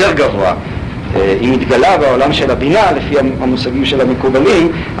מעולם יותר גבוה. היא מתגלה בעולם של הבינה, לפי המושגים של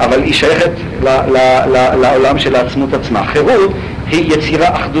המקובלים, אבל היא שייכת לעולם של העצמות עצמה. חירות היא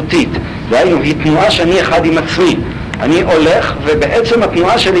יצירה אחדותית, דהיינו, היא תנועה שאני אחד עם עצמי. אני הולך, ובעצם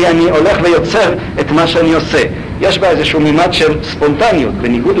התנועה שלי אני הולך ויוצר את מה שאני עושה. יש בה איזשהו מימד של ספונטניות,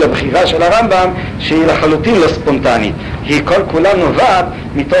 בניגוד לבחירה של הרמב"ם, שהיא לחלוטין לא ספונטנית. היא כל כולה נובעת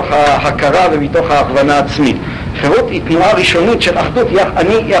מתוך ההכרה ומתוך ההכוונה עצמית. חירות היא תנועה ראשונית של אחדות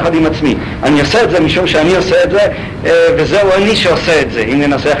אני יחד עם עצמי. אני עושה את זה משום שאני עושה את זה, וזהו אני שעושה את זה, אם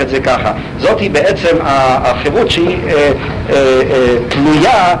ננסח את זה ככה. זאת היא בעצם החירות שהיא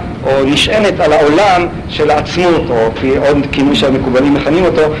תלויה או נשענת על העולם של העצמות, או עוד כינוי שהמקובלים מכנים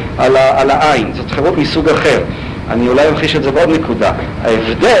אותו, על העין. זאת חירות מסוג אחר. אני אולי אמחיש את זה בעוד נקודה.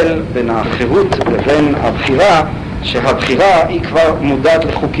 ההבדל בין החירות לבין הבחירה, שהבחירה היא כבר מודעת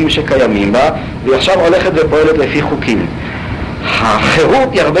לחוקים שקיימים בה, והיא עכשיו הולכת ופועלת לפי חוקים. החירות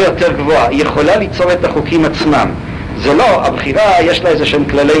היא הרבה יותר גבוהה, היא יכולה ליצור את החוקים עצמם. זה לא, הבחירה יש לה איזה שהם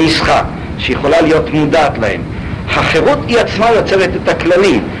כללי משחק, שיכולה להיות מודעת להם. החירות היא עצמה יוצרת את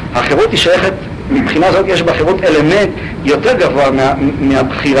הכללים. החירות היא שייכת, מבחינה זאת יש בחירות אלמנט יותר גבוה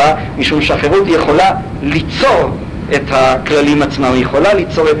מהבחירה, משום שהחירות היא יכולה ליצור את הכללים עצמם, היא יכולה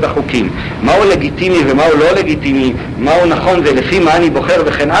ליצור את החוקים. מהו לגיטימי ומהו לא לגיטימי, מהו נכון ולפי מה אני בוחר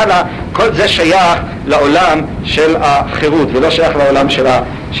וכן הלאה, כל זה שייך לעולם של החירות ולא שייך לעולם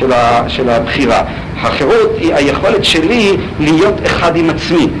של הבחירה. החירות היא היכולת שלי להיות אחד עם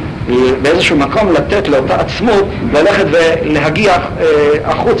עצמי, באיזשהו מקום לתת לאותה עצמות ללכת ולהגיע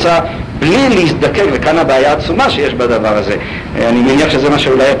החוצה בלי להזדקק, וכאן הבעיה העצומה שיש בדבר הזה. אני מניח שזה מה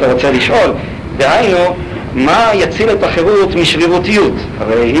שאולי אתה רוצה לשאול. דהיינו, מה יציל את החירות משרירותיות?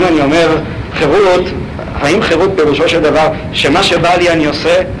 הרי אם אני אומר חירות, האם חירות פירושו של דבר שמה שבא לי אני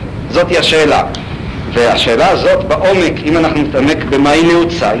עושה? זאת היא השאלה. והשאלה הזאת בעומק, אם אנחנו נתעמק במה היא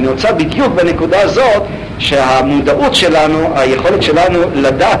נעוצה, היא נעוצה בדיוק בנקודה הזאת שהמודעות שלנו, היכולת שלנו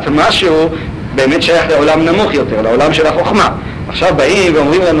לדעת משהו באמת שייך לעולם נמוך יותר, לעולם של החוכמה. עכשיו באים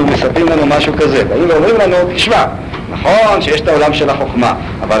ואומרים לנו, מספרים לנו משהו כזה, באים ואומרים לנו, תשמע, נכון שיש את העולם של החוכמה,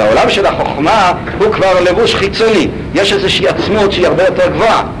 אבל העולם של החוכמה הוא כבר לבוש חיצוני, יש איזושהי עצמות שהיא הרבה יותר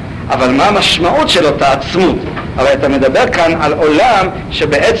גבוהה, אבל מה המשמעות של אותה עצמות? הרי אתה מדבר כאן על עולם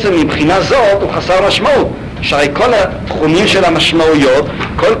שבעצם מבחינה זאת הוא חסר משמעות, שהרי כל התחומים של המשמעויות,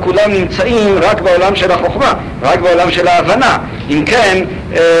 כל כולם נמצאים רק בעולם של החוכמה, רק בעולם של ההבנה. אם כן,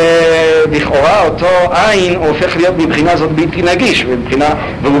 לכאורה אותו עין הוא הופך להיות מבחינה זאת בלתי נגיש,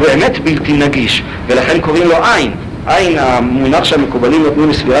 והוא באמת בלתי נגיש, ולכן קוראים לו עין. עין, המונח שהמקובלים נותנים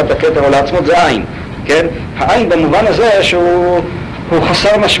לספירת הכתר או לעצמות, זה עין, כן? העין במובן הזה שהוא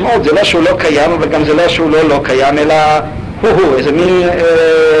חסר משמעות, זה לא שהוא לא קיים, אבל גם זה לא שהוא לא קיים, אלא הוא איזה מין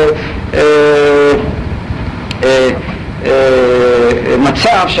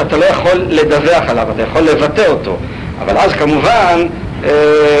מצב שאתה לא יכול לדווח עליו, אתה יכול לבטא אותו. אבל אז כמובן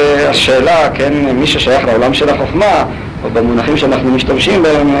השאלה, כן, מי ששייך לעולם של החוכמה, או במונחים שאנחנו משתמשים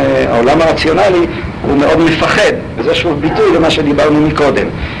בהם, העולם הרציונלי, הוא מאוד מפחד, וזה שוב ביטוי למה שדיברנו מקודם.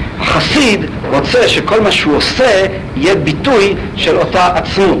 החסיד רוצה שכל מה שהוא עושה יהיה ביטוי של אותה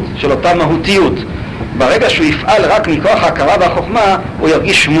עצמות, של אותה מהותיות. ברגע שהוא יפעל רק מכוח ההכרה והחוכמה, הוא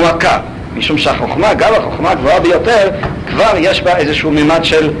ירגיש מועקה, משום שהחוכמה, גם החוכמה הגבוהה ביותר, כבר יש בה איזשהו ממד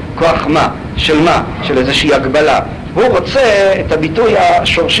של כוח מה, של מה, של איזושהי הגבלה. הוא רוצה את הביטוי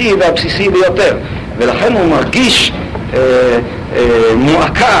השורשי והבסיסי ביותר, ולכן הוא מרגיש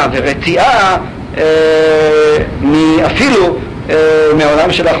מועקה ורתיעה אפילו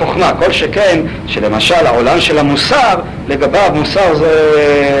מהעולם של החוכמה. כל שכן שלמשל העולם של המוסר, לגביו מוסר זה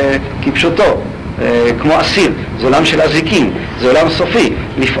כפשוטו, כמו אסיר, זה עולם של הזיקים, זה עולם סופי.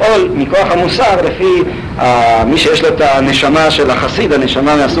 לפעול מכוח המוסר לפי מי שיש לו את הנשמה של החסיד,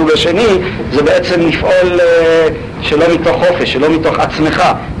 הנשמה מהסוג השני, זה בעצם לפעול שלא מתוך חופש, שלא מתוך עצמך,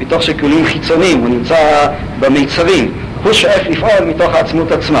 מתוך שיקולים חיצוניים, הוא נמצא במיצרים, הוא שואף לפעול מתוך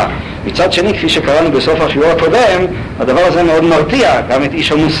העצמות עצמה. מצד שני, כפי שקראנו בסוף השיעור הקודם, הדבר הזה מאוד מרתיע גם את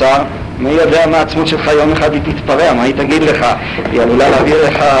איש המוסר. מי יודע מה העצמות שלך יום אחד היא תתפרע, מה היא תגיד לך? היא עלולה להביא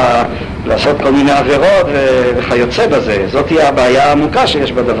לך לעשות כל מיני עבירות וכיוצא בזה. זאת היא הבעיה העמוקה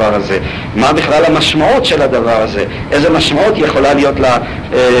שיש בדבר הזה. מה בכלל המשמעות של הדבר הזה? איזה משמעות יכולה להיות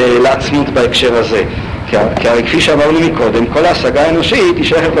לעצמות בהקשר הזה? כי הרי כפי שאמרנו מקודם, כל ההשגה האנושית היא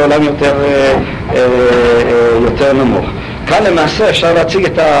שייכת לעולם יותר נמוך. כאן למעשה אפשר להציג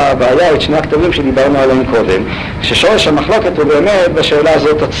את הבעיה, את שני הכתבים שדיברנו עליהם קודם, כששורש המחלוקת הוא באמת בשאלה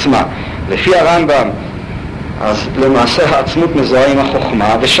הזאת עצמה. לפי הרמב"ם, אז למעשה העצמות מזוהה עם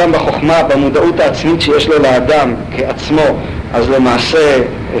החוכמה, ושם בחוכמה, במודעות העצמית שיש לו לאדם כעצמו, אז למעשה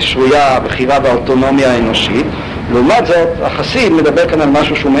שרויה בחירה באוטונומיה האנושית. לעומת זאת, החסיד מדבר כאן על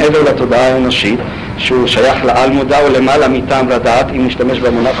משהו שהוא מעבר לתודעה האנושית, שהוא שייך לעל מודע או למעלה מטעם לדעת, אם נשתמש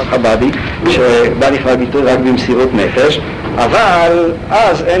במונח החב"די, שבא לכלל ביטוי רק במסירות נפש, אבל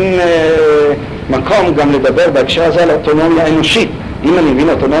אז אין מקום גם לדבר בהקשר הזה על אוטונומיה אנושית. אם אני מבין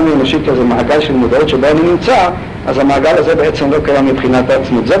אוטונומיה אנושית כזה מעגל של מודעות שבו אני נמצא, אז המעגל הזה בעצם לא קיים מבחינת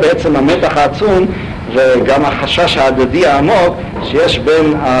העצמות. זה בעצם המתח העצום וגם החשש ההדדי העמוק שיש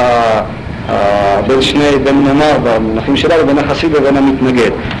בין בין נאמר במונחים שלנו, בין החסיד ובין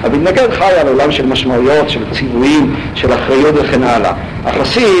המתנגד. המתנגד חי על עולם של משמעויות, של ציוויים, של אחריות וכן הלאה.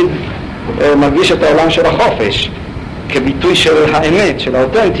 החסיד מרגיש את העולם של החופש כביטוי של האמת, של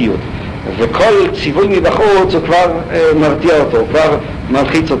האותנטיות, וכל ציווי מבחוץ הוא כבר מרתיע אותו, הוא כבר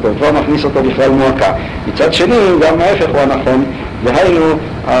מלחיץ אותו, הוא כבר מכניס אותו בכלל מועקה. מצד שני, גם ההפך הוא הנכון, והיינו,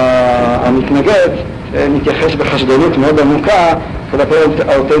 המתנגד מתייחס בחשדנות מאוד עמוקה כלפי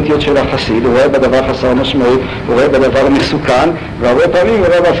האותנטיות של החסיד, הוא רואה בדבר חסר משמעות, הוא רואה בדבר מסוכן, והרבה פעמים הוא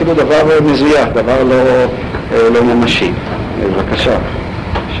רואה אפילו דבר מזויח, דבר לא ממשי. בבקשה.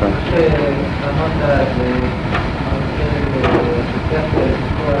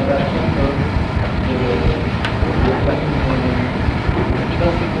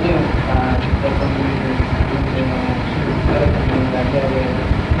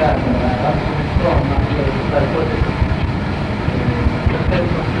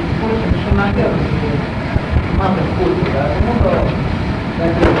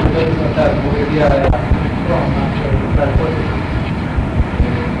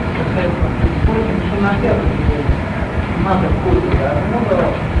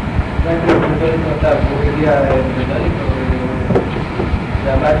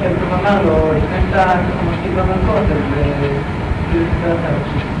 והבעיה שם טוב אמר לו, לפני שאתה משקיע במלכות, אז כאילו תסתר לך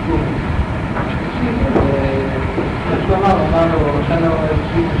שתגור. שהוא אמר לו, ראשן לו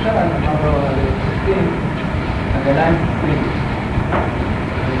איזושהי קשה, אמר לו על תסכים, הגליים תסכים.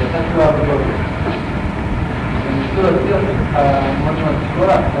 ונתת לו עבודות. וניסו להוציא אותו ככה מאוד מאוד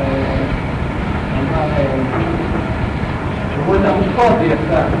כוח, אמר, שברו את המושכות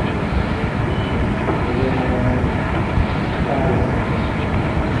ויצא.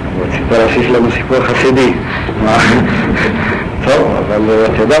 רצית להוסיף לנו סיפור חסידי. טוב, אבל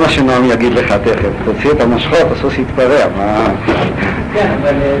אתה יודע מה שנועם יגיד לך תכף, תוציא את המשכות, אסור שיתפרע, מה... כן,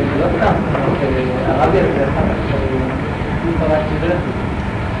 אבל זה לא סתם, הרבי הזה אחר כך הוא פרש בזה,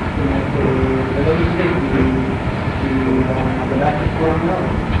 זה לא מספיק, כי הגדלה תקוע מאוד.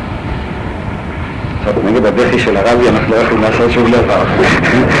 טוב, נגד הבכי של הרבי אנחנו לא יכולים לעשות שום דבר,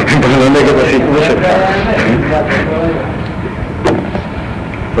 גם לא נגד הסיפור שלך.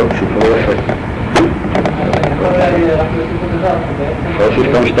 טוב, סיפור יפה. יכול להוסיף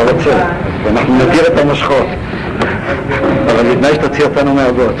כמה שאתה רוצה, ואנחנו נדיר את המשכות, אבל בתנאי שתוציא אותנו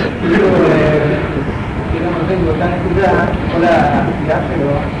מהגות. כאילו מבין באותה נקודה, כל העשייה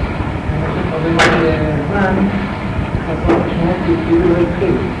שלו, במשך הרבה מאוד זמן, חסרות משמעות כאילו לא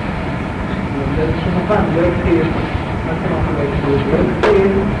התחיל. באיזשהו מובן, לא התחיל, מה שאמרת לא התחיל, לא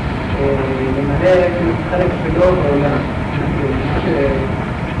התחיל למלא חלק שלו בעולם.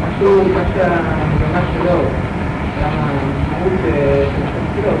 משהו, מה שהמגמה שלו, גם המשמעות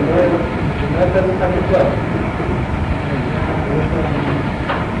שלו, לא יותר בכלל יותר.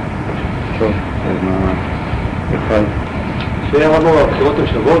 טוב, אז מה יוכל? שהרמב הבחירות הן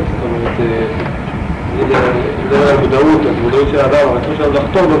שוות, זאת אומרת, זה המודעות, המודעות של האדם, הרצון שלנו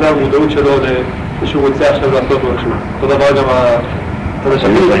לחתור בזה המודעות שלו שהוא רוצה עכשיו לעשות משהו. אותו דבר גם הצד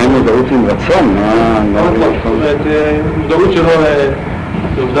השני. זה מודעות עם רצון, זאת אומרת, מודעות שלו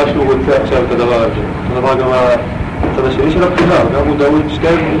זה עובדה שהוא רוצה עכשיו את הדבר הזה. אותו דבר גם הצד השני של הבחירה, גם מודעות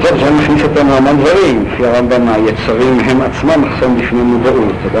שתיים. טוב, זה מכניס אותנו המון דברים. לפי הרמב"ם היצרים הם עצמם מחסום בפני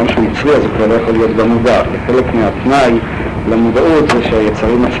מודעות. אדם שהוא יצרי אז הוא כבר לא יכול להיות במודע. לחלק מהתנאי למודעות זה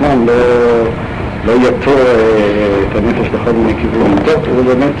שהיצרים עצמם לא יתור את הנפש לכל מיני כיוונים. טוב,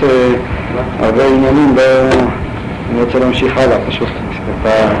 זה באמת הרבה עניינים, אני רוצה להמשיך הלאה, פשוט אתה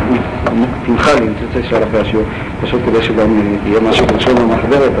תמחל אם תרצה שאלה אחרי השיעור, פשוט כדי שגם יהיה משהו בלשון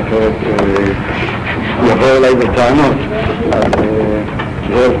המחברת, אחרת יבוא אליי בטענות. אז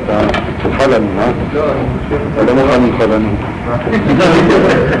זהו, אתה תמחל לנו, אה? אתה לא מוכן למחל לנו.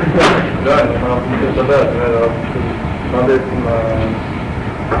 לא, אני רוצה לדבר, מה בעצם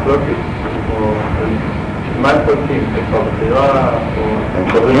המחלוקת? מה הם קולטים? בחירה?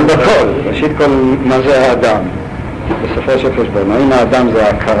 הם חוזרים בכל, ראשית כל מה זה האדם בסופו של חשבון, האם האדם זה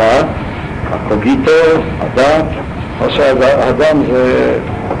ההכרה, הקוגיטו, הדת, או שהאדם זה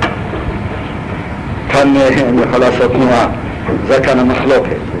כאן אני יכול לעשות תנועה, זה כאן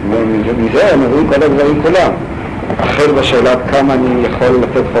המחלוקת, ומזה הם רואים כל הדברים כולם, החל בשאלה כמה אני יכול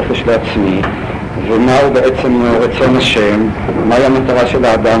לתת חופש לעצמי ומהו בעצם רצון השם, מהי המטרה של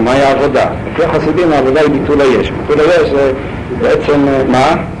האדם, מהי העבודה. לפי החסידים העבודה היא ביטול היש. ביטול היש זה בעצם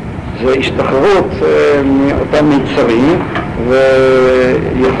מה? זה השתחררות מאותם מיצרים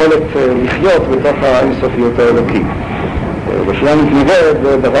ויכולת לחיות בתוך האינסופיות האלוקית. לפי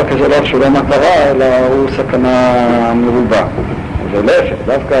המתנגד, דבר כזה לא שהוא לא מטרה, אלא הוא סכנה מרובה. ולהפך,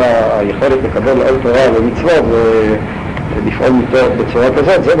 דווקא היכולת לקבל עול תורה ומצוות לפעול בצורה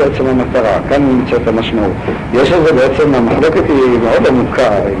כזאת, זה בעצם המטרה, כאן נמצאת המשמעות. יש לזה בעצם, המחלוקת היא מאוד עמוקה,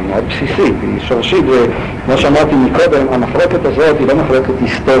 היא מאוד בסיסית, היא שורשית, וכמו שאמרתי מקודם, המחלוקת הזאת היא לא מחלוקת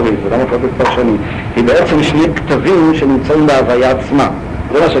היסטורית, ולא מחלוקת פרשנית, היא בעצם שני כתבים שנמצאים בהוויה עצמה.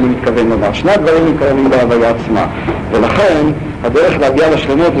 זה מה שאני מתכוון לומר. שני הדברים מתקיימים בהוויה עצמה, ולכן הדרך להגיע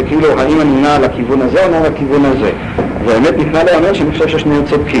לשלמות זה כאילו האם אני נע לכיוון הזה או נע לכיוון הזה. והאמת נקרא לאמר שאני חושב ששניהם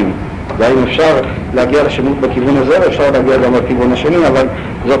צודקים. ואם אפשר להגיע לשלמות בכיוון הזה ואפשר להגיע גם לכיוון השני, אבל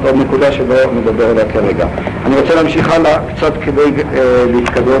זאת עוד נקודה שלא מדבר עליה כרגע. אני רוצה להמשיך הלאה קצת כדי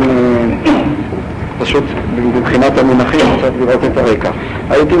להתקדם פשוט מבחינת המונחים, קצת לראות את הרקע.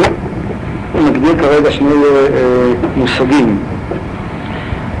 הייתי מגדיר כרגע שני מושגים.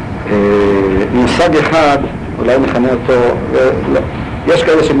 מושג אחד, אולי נכנה אותו, יש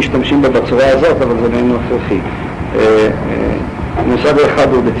כאלה שמשתמשים בה בצורה הזאת, אבל זה איננו הכרחי. המושג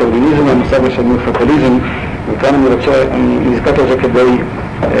האחד הוא דטרמיניזם, המושג השני הוא פטליזם, וכאן אני נזכת על זה כדי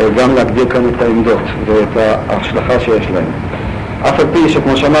גם להגדיר כאן את העמדות ואת ההשלכה שיש להם. אף על פי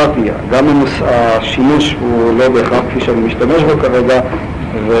שכמו שאמרתי, גם השימוש הוא לא בהכרח כפי שאני משתמש בו כרגע,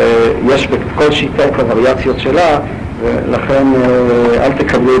 ויש בכל שיטה את הווריאציות שלה, ולכן אל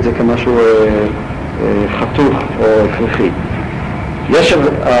תקבלו את זה כמשהו חתוך או הכרחי. יש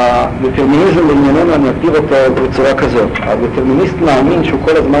הדטרמיניזם לענייננו, אני אגדיר אותו בצורה כזאת. הדטרמיניסט מאמין שהוא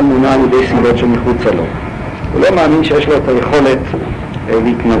כל הזמן מונע על ידי סיבות שמחוצה לו. הוא לא מאמין שיש לו את היכולת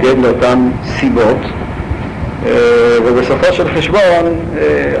להתנגד לאותן סיבות, ובסופו של חשבון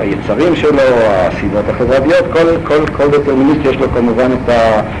היצרים שלו, הסיבות החברתיות, כל דטרמיניסט יש לו כמובן את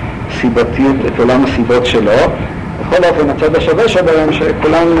הסיבתיות, את עולם הסיבות שלו. בכל אופן, הצד השווה שבהם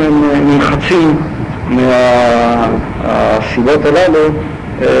שכולם נלחצים מהסיבות הללו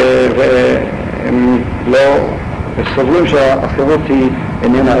והם לא סוברים שהחירות היא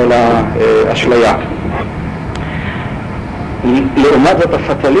איננה אלא אשליה. לעומת זאת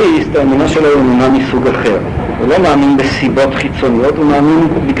הפטליסט, האמונה שלו היא אמונה מסוג אחר. הוא לא מאמין בסיבות חיצוניות, הוא מאמין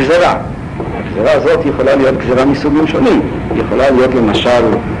בגזרה. הגזרה הזאת יכולה להיות גזרה מסוגים שונים. היא יכולה להיות למשל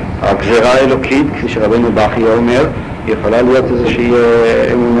הגזרה האלוקית, כפי שרבנו בחיי אומר, היא יכולה להיות איזושהי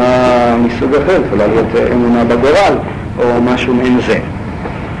אמונה מסוג אחר, יכולה להיות אמונה בגורל או משהו מעין זה.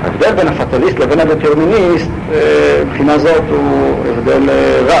 ההבדל בין הפטליסט לבין הדטרמיניסט, מבחינה זאת הוא הבדל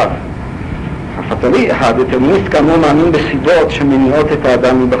רב. הדטרמיניסט כאמור מאמין בסיבות שמניעות את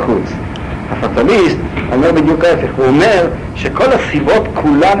האדם מבחוץ. הפטליסט אומר בדיוק ההפך, הוא אומר שכל הסיבות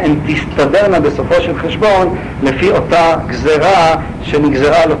כולן הן תסתדרנה בסופו של חשבון לפי אותה גזרה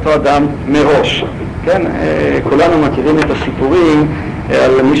שנגזרה על אותו אדם מראש. כן, כולנו מכירים את הסיפורים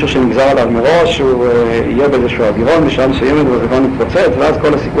על מישהו שנגזר עליו מראש, הוא יהיה באיזשהו אווירון בשעה מסוימת והאווירון מתפוצץ, ואז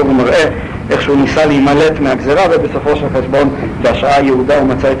כל הסיפור הוא מראה איך שהוא ניסה להימלט מהגזרה, ובסופו של חשבון בשעה היהודה הוא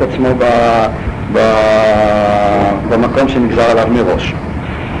מצא את עצמו במקום שנגזר עליו מראש.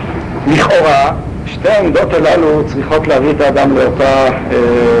 לכאורה, שתי העמדות הללו צריכות להביא את האדם לאותה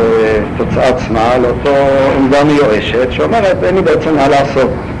תוצאה עצמה, לאותו עמדה מיואשת, שאומרת, אין לי בעצם מה לעשות.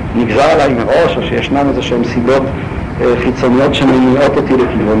 נגזר עליי מראש, או שישנן איזשהם סיבות חיצוניות שמניעות אותי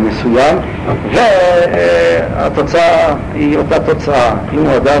לכיוון מסוים, והתוצאה היא אותה תוצאה. אם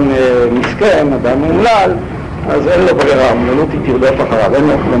הוא אדם מסכן, אדם מומלל, אז אין לו ברירה, המומללות היא תרדוף אחריו, אין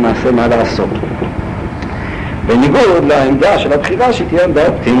לו למעשה מה לעשות. בניגוד לעמדה של הבחירה שהיא תהיה עמדה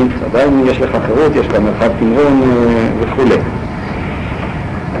אופטימית, עדיין יש לך חירות, יש לך מרחב תמרון וכו'.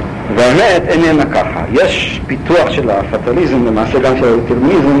 והאמת איננה ככה. יש פיתוח של הפטליזם, למעשה גם של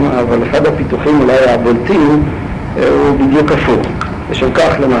הדטרמיניזם, אבל אחד הפיתוחים אולי הבולטים הוא בדיוק הפוך. בשביל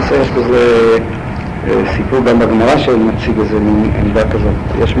כך למעשה יש כזה סיפור גם בגמרא שמציג איזה עמדה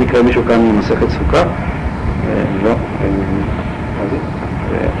כזאת. יש מקרה מישהו כאן ממסכת סוכה? לא.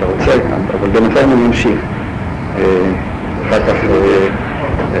 אתה רוצה, אבל בינתיים אני אמשיך. אחר כך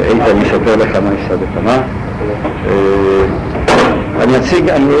איתן יספר לך מה יסד את מה. אני אציג,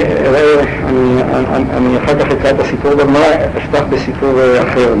 אני אחר כך אקרא את הסיפור בגמרא, אפתח בסיפור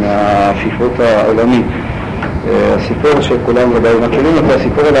אחר מהספרות העולמית. הסיפור שכולם ודאי מכירים אותו,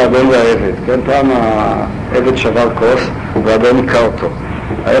 הסיפור על האדון והעבד. כן, פעם העבד שבר כוס והאדון ניקה אותו.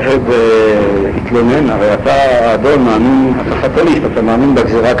 העבד התלונן, הרי אתה האדון מאמין, אתה פטליסט, אתה מאמין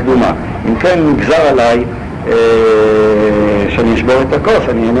בגזירה קדומה. אם כן נגזר עליי שאני אשבור את הכוס,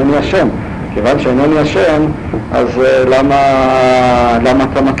 אני אינני אשם. כיוון שאינני אשם, אז למה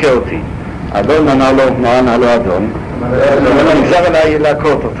אתה מכה אותי? האדון ענה לו, מה ענה לו האדון? נגזר עליי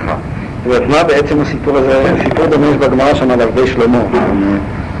להכות אותך. זאת אומרת, מה בעצם הסיפור הזה? סיפור דומה יש בגמרא שם על עבדי שלמה.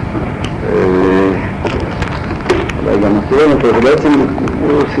 אולי גם מכירים אותו, ובעצם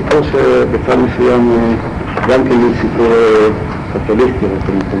הוא סיפור שבצד מסוים גם כן הוא סיפור פטליסטי, אבל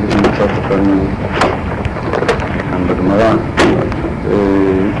אתם נמצא כאן בגמרא.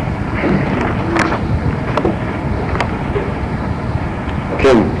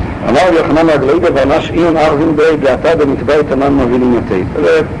 כן, אמר יוחנן הגלוי בברנש אין ערבים בי גאתה במתבע תמן מובילים יותר.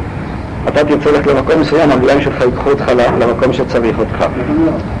 אתה תרצה ללכת למקום מסוים, הרגליים שלך ייקחו אותך למקום שצריך אותך.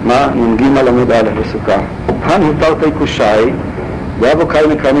 מה? נ"ג עמוד א' בסוכה. הן הותרתי קושי ואבו קאי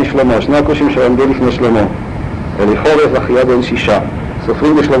מקרני שלמה, שני הקושים שעומדים לפני שלמה. אליחורף ואחיה בן שישה.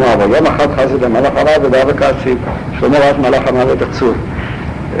 סופרים בשלמה, אבל יום אחד חזי במלאך הרב ובאבו קאסיב. שלמה רב מלאך המוות עצוב.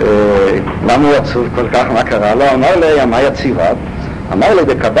 למה הוא עצוב כל כך? מה קרה לו? אמר לי, מה יציבת? אמר לי,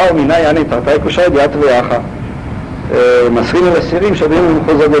 דקבאו מיני אני תרתי קושי דיאת ויחה. מסרים אל הסירים שבים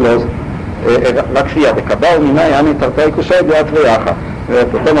למחוז הגלוז. רק פייה, דקבאו מיני אני תרתי קושי דיאת ויחה.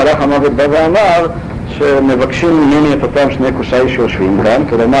 ואותו מלאך המוות בא ואמר שמבקשים ממני את אותם שני קושי שיושבים כאן,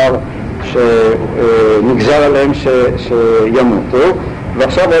 כלומר שנגזר עליהם שימותו,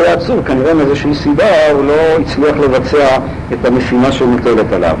 ועכשיו הוא היה עצוב, כנראה מאיזושהי סיבה הוא לא הצליח לבצע את המשימה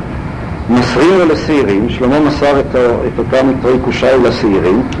שמוטלת עליו. מסרים אל הסעירים, שלמה מסר את אותם יתרי קושי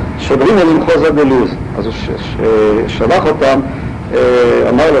לסעירים, שדרים אל למחוז הגלוז. אז הוא שלח אותם,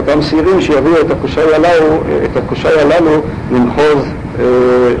 אמר לאותם סעירים שיביאו את הקושי הללו למחוז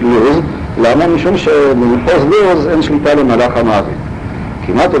לוז. למה? משום שבמחוז לוז אין שליטה למלאך המוות.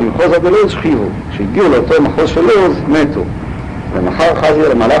 כמעט למחוז הגלוז שכיבו. כשהגיעו לאותו מחוז של לוז, מתו. ומחר חזי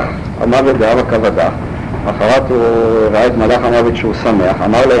למלאך המוות באב הכבדה. אחרת הוא ראה את מלאך המוות שהוא שמח.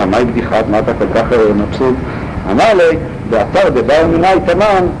 אמר לי, מה בדיחת? מה אתה כל כך מבסוט? אמר לי, באתר דבר מיני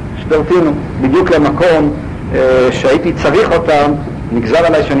תמן שדרתינו. בדיוק למקום שהייתי צריך אותם, נגזר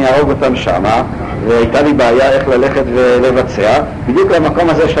עליי שאני אהרוג אותם שמה, והייתה לי בעיה איך ללכת ולבצע. בדיוק למקום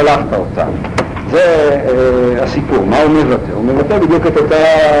הזה שלחת אותם. זה הסיפור. מה הוא מבטא? הוא מבטא בדיוק את אותה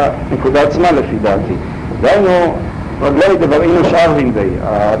נקודה עצמה לפי דעתי. דהיינו, רגלי דברינו שערבים בי.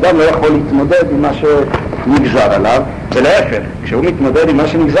 האדם לא יכול להתמודד עם מה שנגזר עליו, ולהפך, כשהוא מתמודד עם מה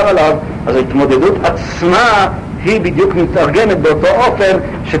שנגזר עליו, אז ההתמודדות עצמה היא בדיוק מתארגנת באותו אופן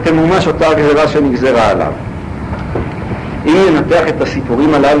שתמומש אותה הגזרה שנגזרה עליו. אם ננתח את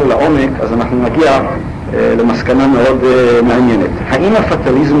הסיפורים הללו לעומק, אז אנחנו נגיע למסקנה מאוד מעניינת. האם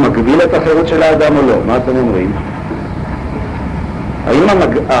הפטליזם מגביל את החירות של האדם או לא? מה אתם אומרים? האם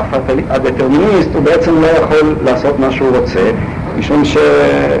הדטרמיניסט הוא בעצם לא יכול לעשות מה שהוא רוצה, משום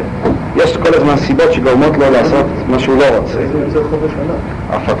שיש כל הזמן סיבות שגורמות לו לעשות מה שהוא לא רוצה.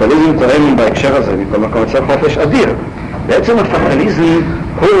 הפטליזם טוען בהקשר הזה, מכל מקום יוצר חופש אדיר. בעצם הפטליזם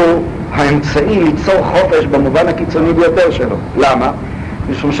הוא האמצעי ליצור חופש במובן הקיצוני ביותר שלו. למה?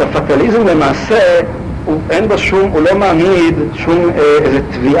 משום שהפטליזם למעשה אין בו שום, הוא לא מעמיד שום איזה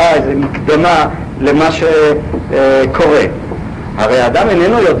תביעה, איזה מקדמה למה שקורה. הרי האדם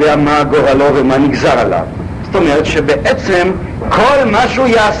איננו יודע מה גורלו ומה נגזר עליו. זאת אומרת שבעצם כל מה שהוא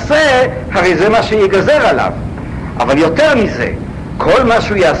יעשה, הרי זה מה שיגזר עליו. אבל יותר מזה, כל מה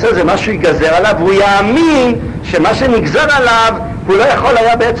שהוא יעשה זה מה שהוא יגזר עליו, והוא יאמין שמה שנגזר עליו הוא לא יכול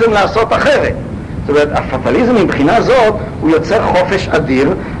היה בעצם לעשות אחרת. זאת אומרת, הפטליזם מבחינה זאת הוא יוצר חופש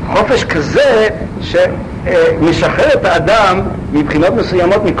אדיר, חופש כזה שמשחרר את האדם מבחינות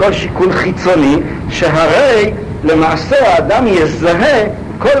מסוימות מכל שיקול חיצוני, שהרי למעשה האדם יזהה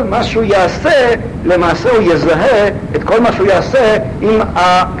כל מה שהוא יעשה, למעשה הוא יזהה את כל מה שהוא יעשה עם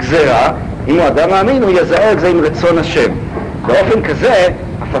הגזרה. אם הוא אדם מאמין, הוא יזהה את זה עם רצון השם. באופן כזה,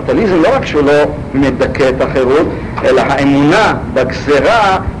 הפטליזם לא רק שהוא לא מדכא את החירות, אלא האמונה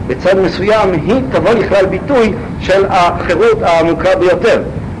בגזרה בצד מסוים היא תבוא לכלל ביטוי של החירות העמוקה ביותר.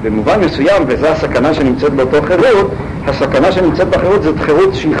 במובן מסוים, וזו הסכנה שנמצאת באותו חירות, הסכנה שנמצאת בחירות זאת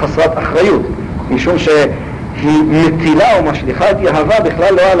חירות שהיא חסרת אחריות, משום שהיא מטילה או משליחה את יהבה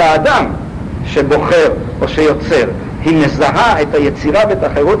בכלל לא על האדם שבוחר או שיוצר. היא מזהה את היצירה ואת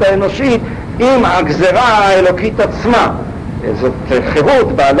החירות האנושית עם הגזרה האלוקית עצמה. זאת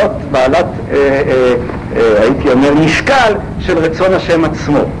חירות בעלת הייתי אומר משקל של רצון השם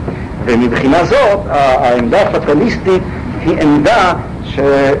עצמו. ומבחינה זאת העמדה הפטליסטית היא עמדה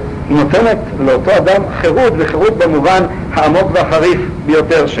שנותנת לאותו אדם חירות, וחירות במובן העמוק והחריף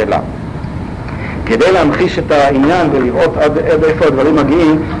ביותר שלה. כדי להמחיש את העניין ולראות עד איפה הדברים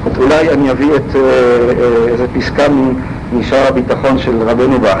מגיעים, אולי אני אביא את איזה פסקה משער הביטחון של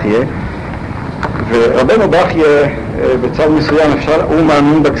רבנו בחיי. ורבנו בחיי בצד מסוים הוא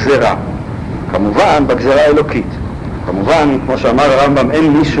מאמין בגזרה, כמובן בגזרה האלוקית. כמובן, כמו שאמר הרמב,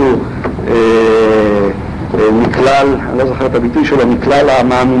 אין מישהו מכלל, אני לא זוכר את הביטוי שלו, מכלל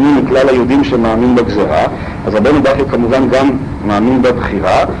המאמינים, מכלל היהודים שמאמין בגזרה. אז רבנו בחיי כמובן גם מאמין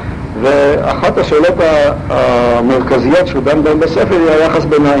בבחירה, ואחת השאלות המרכזיות שהוא דן בהן בספר היא היחס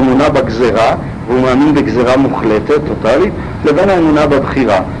בין האמונה בגזרה, והוא מאמין בגזרה מוחלטת, טוטלית, לבין האמונה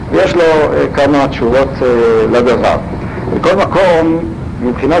בבחירה. ויש לו כמה תשובות לדבר. בכל מקום,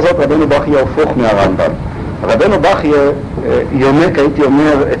 מבחינה זאת רבנו בחיי הפוך מהרמב"ם. רבנו בחיי יונק, הייתי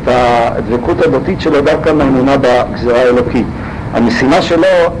אומר, את הדבקות הדתית שלו דווקא מהאמונה בגזרה האלוקית. המשימה שלו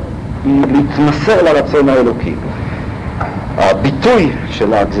היא להתמסר לרצון האלוקי. הביטוי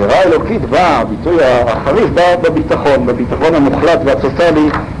של הגזרה האלוקית הביטוי החריף בא בביטחון המוחלט והטוטלי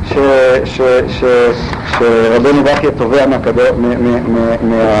שרבנו בחיי תובע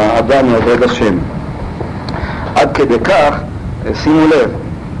מהאדם מעובד השם. עד כדי כך, שימו לב,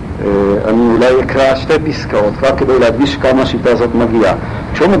 אני אולי אקרא שתי פסקאות רק כדי להדגיש כמה השיטה הזאת מגיעה.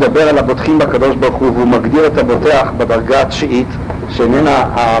 כשהוא מדבר על הבוטחים בקדוש ברוך הוא והוא מגדיר את הבוטח בדרגה התשיעית, שאיננה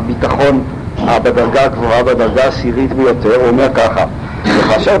הביטחון בדרגה הגבוהה, בדרגה העשירית ויותר, הוא אומר ככה: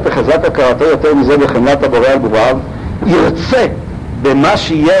 וכאשר תחזק הכרתו יותר מזה בחמלת הבורא על בוראיו, ירצה במה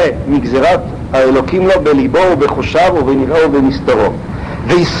שיהיה מגזירת האלוקים לו בליבו ובחושיו ובנראו ובנסתרו,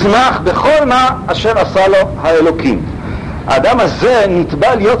 וישמח בכל מה אשר עשה לו האלוקים. האדם הזה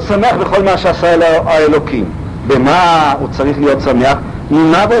נתבע להיות שמח בכל מה שעשה לו האלוקים. במה הוא צריך להיות שמח?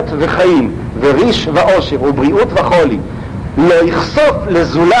 ממוות וחיים, וריש ואושר, ובריאות וחולי. לא יחשוף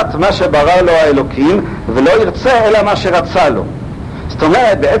לזולת מה שברא לו האלוקים, ולא ירצה אלא מה שרצה לו. זאת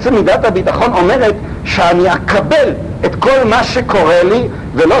אומרת, בעצם מידת הביטחון אומרת שאני אקבל את כל מה שקורה לי,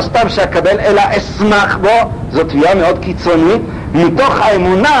 ולא סתם שאקבל אלא אשמח בו. זו תביעה מאוד קיצונית, מתוך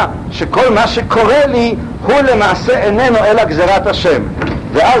האמונה שכל מה שקורה לי הוא למעשה איננו אלא גזירת השם.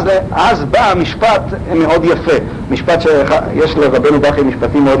 ואז בא המשפט מאוד יפה, משפט שיש לרבנו בחיי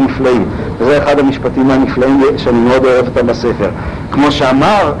משפטים מאוד נפלאים, וזה אחד המשפטים הנפלאים שאני מאוד אוהב אותם בספר. כמו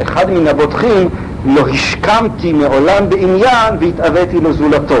שאמר אחד מן הבוטחים, לא השכמתי מעולם בעניין והתאוויתי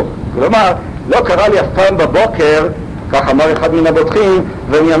לזולתו. כלומר, לא קרה לי אף פעם בבוקר, כך אמר אחד מן הבוטחים,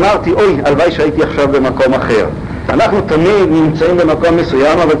 ואני אמרתי, אוי, הלוואי שהייתי עכשיו במקום אחר. אנחנו תמיד נמצאים במקום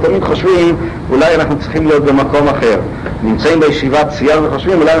מסוים, אבל תמיד חושבים, אולי אנחנו צריכים להיות במקום אחר. נמצאים בישיבת ציון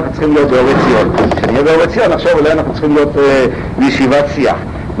וחושבים, אולי אנחנו צריכים להיות באורי ציון. כשנהיה באורי ציון, עכשיו אולי אנחנו צריכים להיות בישיבת שיח.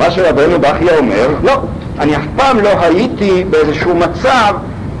 מה שרבנו בחיי אומר, לא, אני אף פעם לא הייתי באיזשהו מצב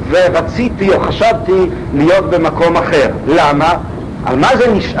ורציתי או חשבתי להיות במקום אחר. למה? על מה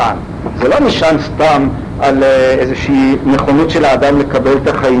זה נשען? זה לא נשען סתם על איזושהי נכונות של האדם לקבל את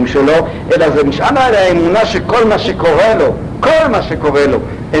החיים שלו, אלא זה נשען על האמונה שכל מה שקורה לו, כל מה שקורה לו,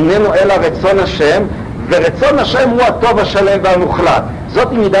 איננו אלא רצון השם, ורצון השם הוא הטוב השלם והמוחלט.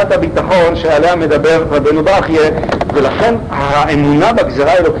 זאת מידת הביטחון שעליה מדבר רבנו בחיי, ולכן האמונה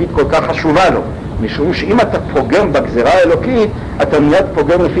בגזרה האלוקית כל כך חשובה לו. משום שאם אתה פוגם בגזרה האלוקית, אתה מיד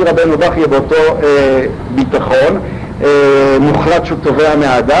פוגם לפי רבנו בחיי באותו ביטחון מוחלט שהוא תובע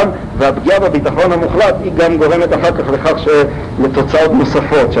מהאדם, והפגיעה בביטחון המוחלט היא גם גורמת אחר כך לכך לתוצאות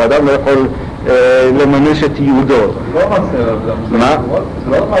נוספות, שהאדם לא יכול לממש את ייעודו. זה לא מעשה האדם. מה?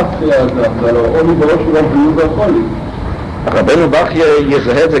 זה לא מעשה האדם, זה לא עוני בראש הוא גם בריאות והחולי. רבנו בחיי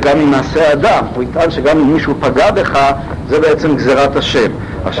יזהה את זה גם עם מעשה האדם, הוא יטען שגם אם מישהו פגע בך, זה בעצם גזירת השם.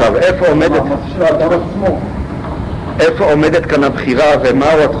 עכשיו, איפה עומדת... המעשה של האדם עצמו. איפה עומדת כאן הבחירה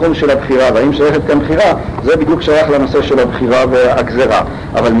ומהו התחום של הבחירה והאם שייכת כאן בחירה, זה בדיוק שייך לנושא של הבחירה והגזרה.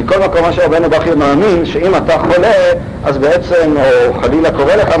 אבל מכל מקום מה שרבנו בחיי מאמין שאם אתה חולה אז בעצם או חלילה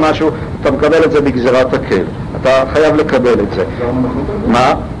קורה לך משהו, אתה מקבל את זה בגזירת הקל, אתה חייב לקבל את זה.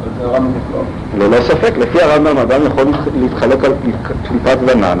 מה? זה הרמב נפלא. ללא ספק, לפי הרמב אדם יכול להתחלק על קליפת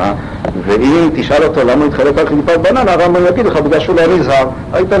בננה, ואם תשאל אותו למה להתחלק על קליפת בננה, הרמב יגיד לך בגלל שהוא לא נזהר.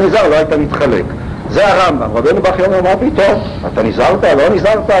 היית נזהר, לא היית מתחלק. זה הרמב"ם. רבנו בחיי אומר, מה פתאום? אתה נזהרת, לא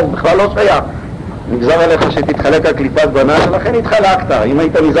נזהרת, אז בכלל לא שייך. נגזר עליך שתתחלק על קליפת בננה, לכן התחלקת. אם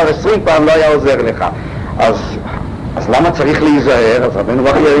היית נזהר 20 פעם לא היה עוזר לך. אז למה צריך להיזהר? אז רבנו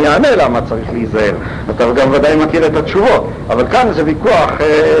בחיי יענה למה צריך להיזהר. אתה גם ודאי מכיר את התשובות. אבל כאן זה ויכוח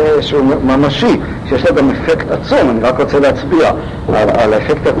שהוא ממשי, שיש לו גם אפקט עצום. אני רק רוצה להצביע על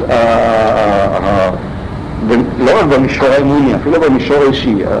האפקט לא רק במישור האמוני, אפילו במישור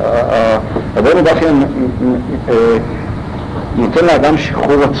האישי. רבנו בחיי נותן לאדם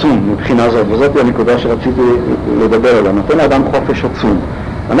שחרור עצום מבחינה זאת, וזאת היא הנקודה שרציתי לדבר עליה. נותן לאדם חופש עצום.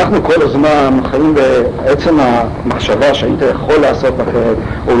 אנחנו כל הזמן חיים בעצם המחשבה שהיית יכול לעשות אחרת,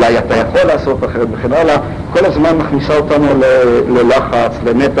 אולי אתה יכול לעשות אחרת וכן הלאה, כל הזמן מכניסה אותנו ללחץ,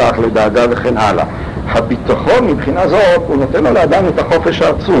 למתח, לדאגה וכן הלאה. הביטחון מבחינה זאת הוא נותן לו לאדם את החופש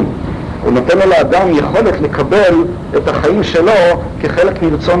העצום. הוא נותן לו לאדם יכולת לקבל את החיים שלו כחלק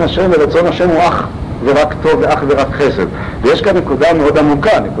מרצון השם, ורצון השם הוא אך ורק טוב ואך ורק חסד. ויש כאן נקודה מאוד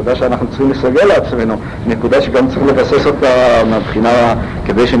עמוקה, נקודה שאנחנו צריכים לסגל לעצמנו, נקודה שגם צריך לבסס אותה מבחינה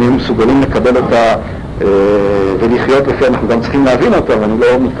כדי שנהיה מסוגלים לקבל אותה ולחיות לפי, אנחנו גם צריכים להבין אותו, אבל אני לא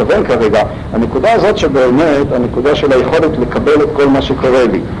מתכוון כרגע. הנקודה הזאת שבאמת, הנקודה של היכולת לקבל את כל מה שקורה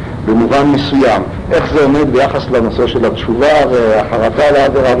לי, במובן מסוים, איך זה עומד ביחס לנושא של התשובה והחרטה על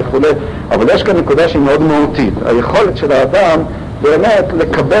העבירה וכו', אבל יש כאן נקודה שהיא מאוד מהותית. היכולת של האדם באמת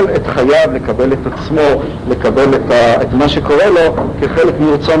לקבל את חייו, לקבל את עצמו, לקבל את מה שקורה לו כחלק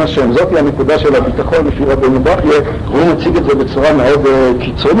מרצון השם. זאת היא הנקודה של הביטחון לפי רבנו בחיי, והוא מציג את זה בצורה מאוד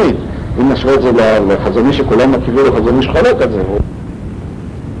קיצונית. אם נשווה את זה לחזון איש שכולם מכירים לחזון איש חולק על זה.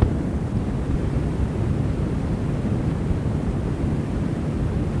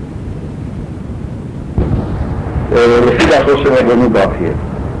 לפי דעתו של רבנו בחיי.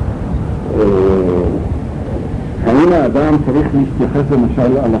 האם האדם צריך להתייחס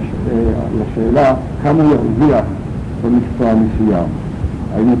למשל לשאלה כמה ירוויח במקצוע מסוים?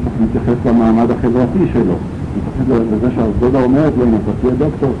 האם הוא צריך להתייחס למעמד החברתי שלו? להתייחס לזה שהדודה אומרת לו, אם אתה תהיה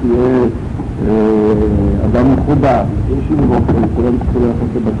דוקטור, תהיה אדם מכובד, תהיה שיעור באופן, כולם תצטרך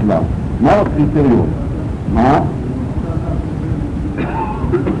לעשות בשלב. מה הקריטריון? מה?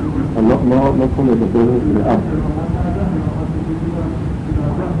 אני לא יכול לדבר לאף.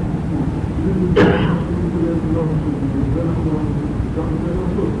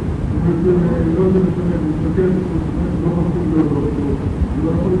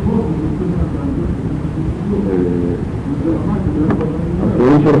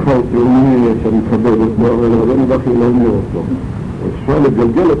 הטיעון שלך הוא טיעון שאני מכבד אותו, אבל רבנו בחיי לא אומר אותו. אפשר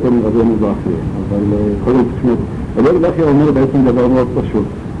לגלגל אותו מרבנו בחיי, אבל קודם תשמעו. רבנו בחיי אומר בעצם דבר מאוד פשוט.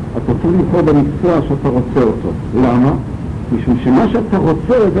 אתה צריך לבחור במקצוע שאתה רוצה אותו. למה? משום שמה שאתה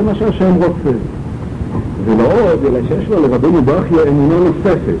רוצה זה מה שהשם רוצה. ולא עוד, אלא שיש לו לרבנו בחיי אמונה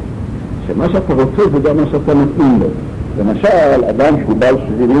נוספת, שמה שאתה רוצה זה גם מה שאתה מתאים לו. למשל, אדם שהוא בעל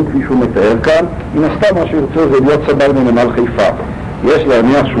שזירים כפי שהוא מתאר כאן, מן הסתם מה שירצה זה להיות סבל מנמל חיפה. יש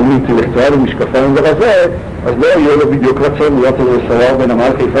להניח שהוא אינטלקטואל ומשקפיים ורזה, אז לא יהיה לו בדיוק רצון להיות איזה סוהר בנמל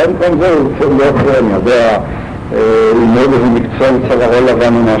חיפה, במקום זה הוא רוצה להיות, אני יודע, ללמוד איזה מקצוע צווארון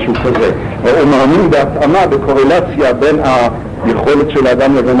לבן או משהו כזה. הוא מאמין בהתאמה, בקורלציה בין היכולת של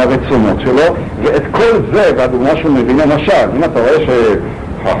האדם לבין הרצונות שלו, ואת כל זה, והדוגמה שהוא מבין למשל, אם אתה רואה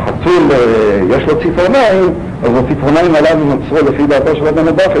שהחתול יש לו ציפורניים, אז הציפורניים עליו נוצרו לפי דעתו של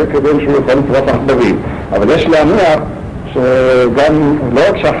רבנו בחיי כדי שהוא יכול לטרוף עכברים. אבל יש להניח שגם לא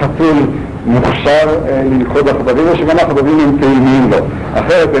רק שהחתול מוכשר ללכוד עכברים, או שגם העכברים הם טעימים לו.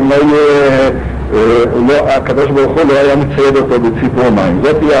 אחרת הם לא יהיה, הקדוש ברוך הוא לא היה מצייד אותו בציפור מים.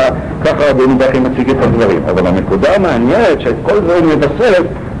 זאת היא, ככה רבנו בחיי מציג את הדברים. אבל הנקודה המעניינת שאת כל זה מבסס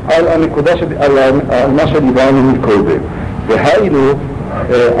על הנקודה, על מה שדיברנו מקודם. והיינו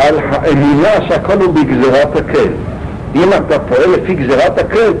על האמונה שהכל הוא בגזירת הקל. אם אתה פועל לפי גזירת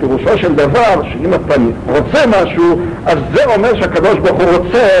הקל, פירושו של דבר שאם אתה רוצה משהו, אז זה אומר שהקדוש ברוך הוא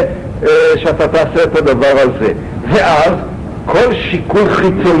רוצה שאתה תעשה את הדבר הזה. ואז כל שיקול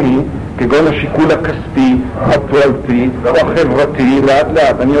חיצוני, כגון השיקול הכספי, התועלתי או החברתי, לאט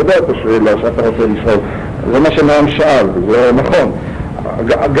לאט, אני יודע את השאלה שאתה רוצה לשאול, זה מה שנעם שאל, זה נכון.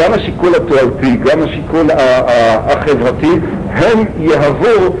 גם השיקול התועלתי, גם השיקול החברתי, הם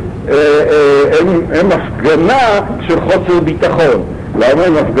יהוו, הם הפגנה של חוסר ביטחון. למה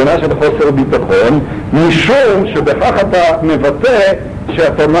הם הפגנה של חוסר ביטחון? משום שבכך אתה מבטא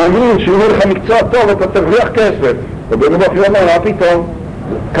שאתה מאמין שאם יהיה לך מקצוע טוב אתה תרוויח כסף. רבנו בחיי אומר, מה פתאום?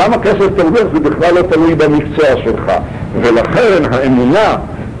 כמה כסף תרוויח זה בכלל לא תלוי במקצוע שלך. ולכן האמונה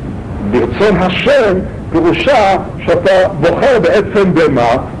ברצון השם פירושה שאתה בוחר בעצם במה,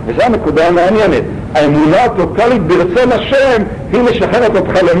 וזו הנקודה המעניינת. האמונה הטוטלית ברצון השם היא משחררת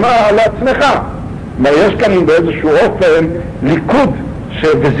אותך למה? לעצמך. מה יש כאן באיזשהו אופן ליכוד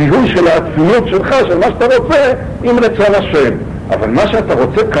וזיהוי של העצמיות שלך, של מה שאתה רוצה, עם רצון השם. אבל מה שאתה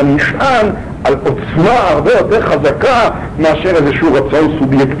רוצה כאן נשען על עוצמה הרבה יותר חזקה מאשר איזשהו רצון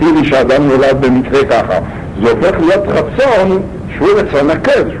סובייקטיבי שאדם נולד במקרה ככה. זה הופך להיות רצון שהוא רצון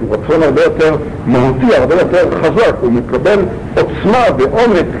הקל, שהוא רצון הרבה יותר מהותי, הרבה יותר חזק. הוא מקבל עוצמה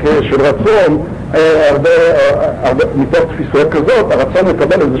ועומק של רצון הרבה, מתוך תפיסה כזאת, הרצון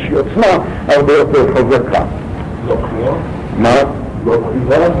מקבל איזושהי עוצמה הרבה יותר חזקה. לא בחירה? מה? לא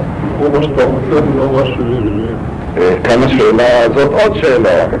בחירה? הוא מה שאתה רוצה, לא מה כאן השאלה הזאת עוד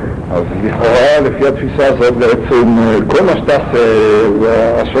שאלה. אז לכאורה לפי התפיסה הזאת בעצם כל מה שתעשה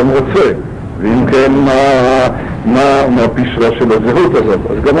השם רוצה. ואם כן, מה הפישרה של הזהות הזאת?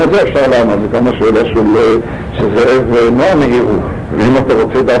 אז גם על זה אפשר לענות, זה גם השאלה שזאב נועם העירו. ואם אתה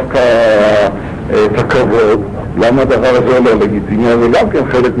רוצה דווקא את הכבוד, למה הדבר הזה לא לגיטימי? זה גם כן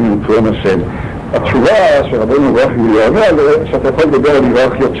חלק מרצון השם. התשובה שרבנו בחיי אומר שאתה יכול לדבר על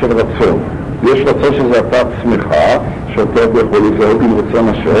היררכיות של רצון. יש רצון שזה אתה עצמך, שאתה יכול לזהות עם רצון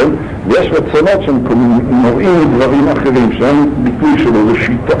השם, ויש רצונות שהם מראים דברים אחרים, שהם ביטוי של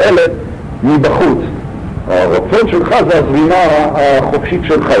איזושהי תועלת מבחוץ. הרצון שלך זה הזרימה החופשית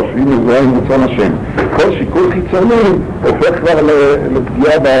שלך, שהיא מזוהה עם רצון השם. כל שיקול חיצוני הופך כבר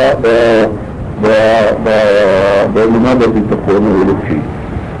לפגיעה באמונה בביטחון האלוקי.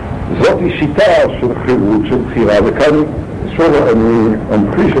 זאת היא שיטה של חירות, של בחירה, וכאן שוב אני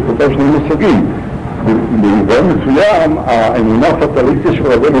אמחיש את אותם שני מושגים. במובן מסוים, האמונה הפטליסטית של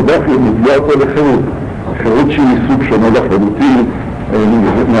רבנו דווקא מביאה אותו לחירות. חירות שהיא מסוג שונה לחלוטין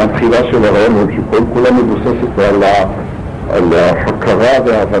מהבחירה של הרמב, שכל כולה מבוססת על ההכרה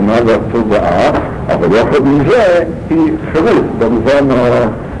וההבנה והתודעה, אבל יחד עם זה היא חירות, במובן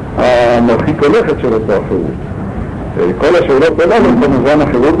המרחיק הולכת של אותה חירות. כל השאלות הללו, במובן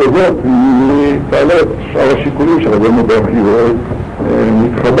החירות הזאת, היא תעלה את שאר השיקולים של רבנו בחיי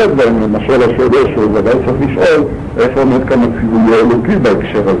מתחבט בהם, למשל השאלה שהוא ודאי צריך לשאול איפה עומד כאן הציווי האלוקי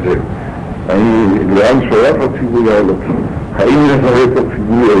בהקשר הזה. לאן שייך הציווי האלוקי? האם נזהה את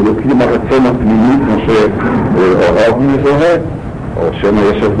הציווי האלוקי עם הרצון הפנימי כמו שהרב מזהה? או שמה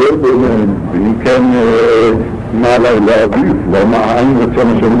יש הבדל ביניהם, ואם כן מה להביב, למה האם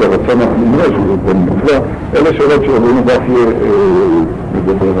רצון השם והרצון הפנימי שזה במופלא? אלה שאלות שרבנו בחיי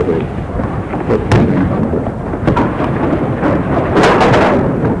מדבר עליהן.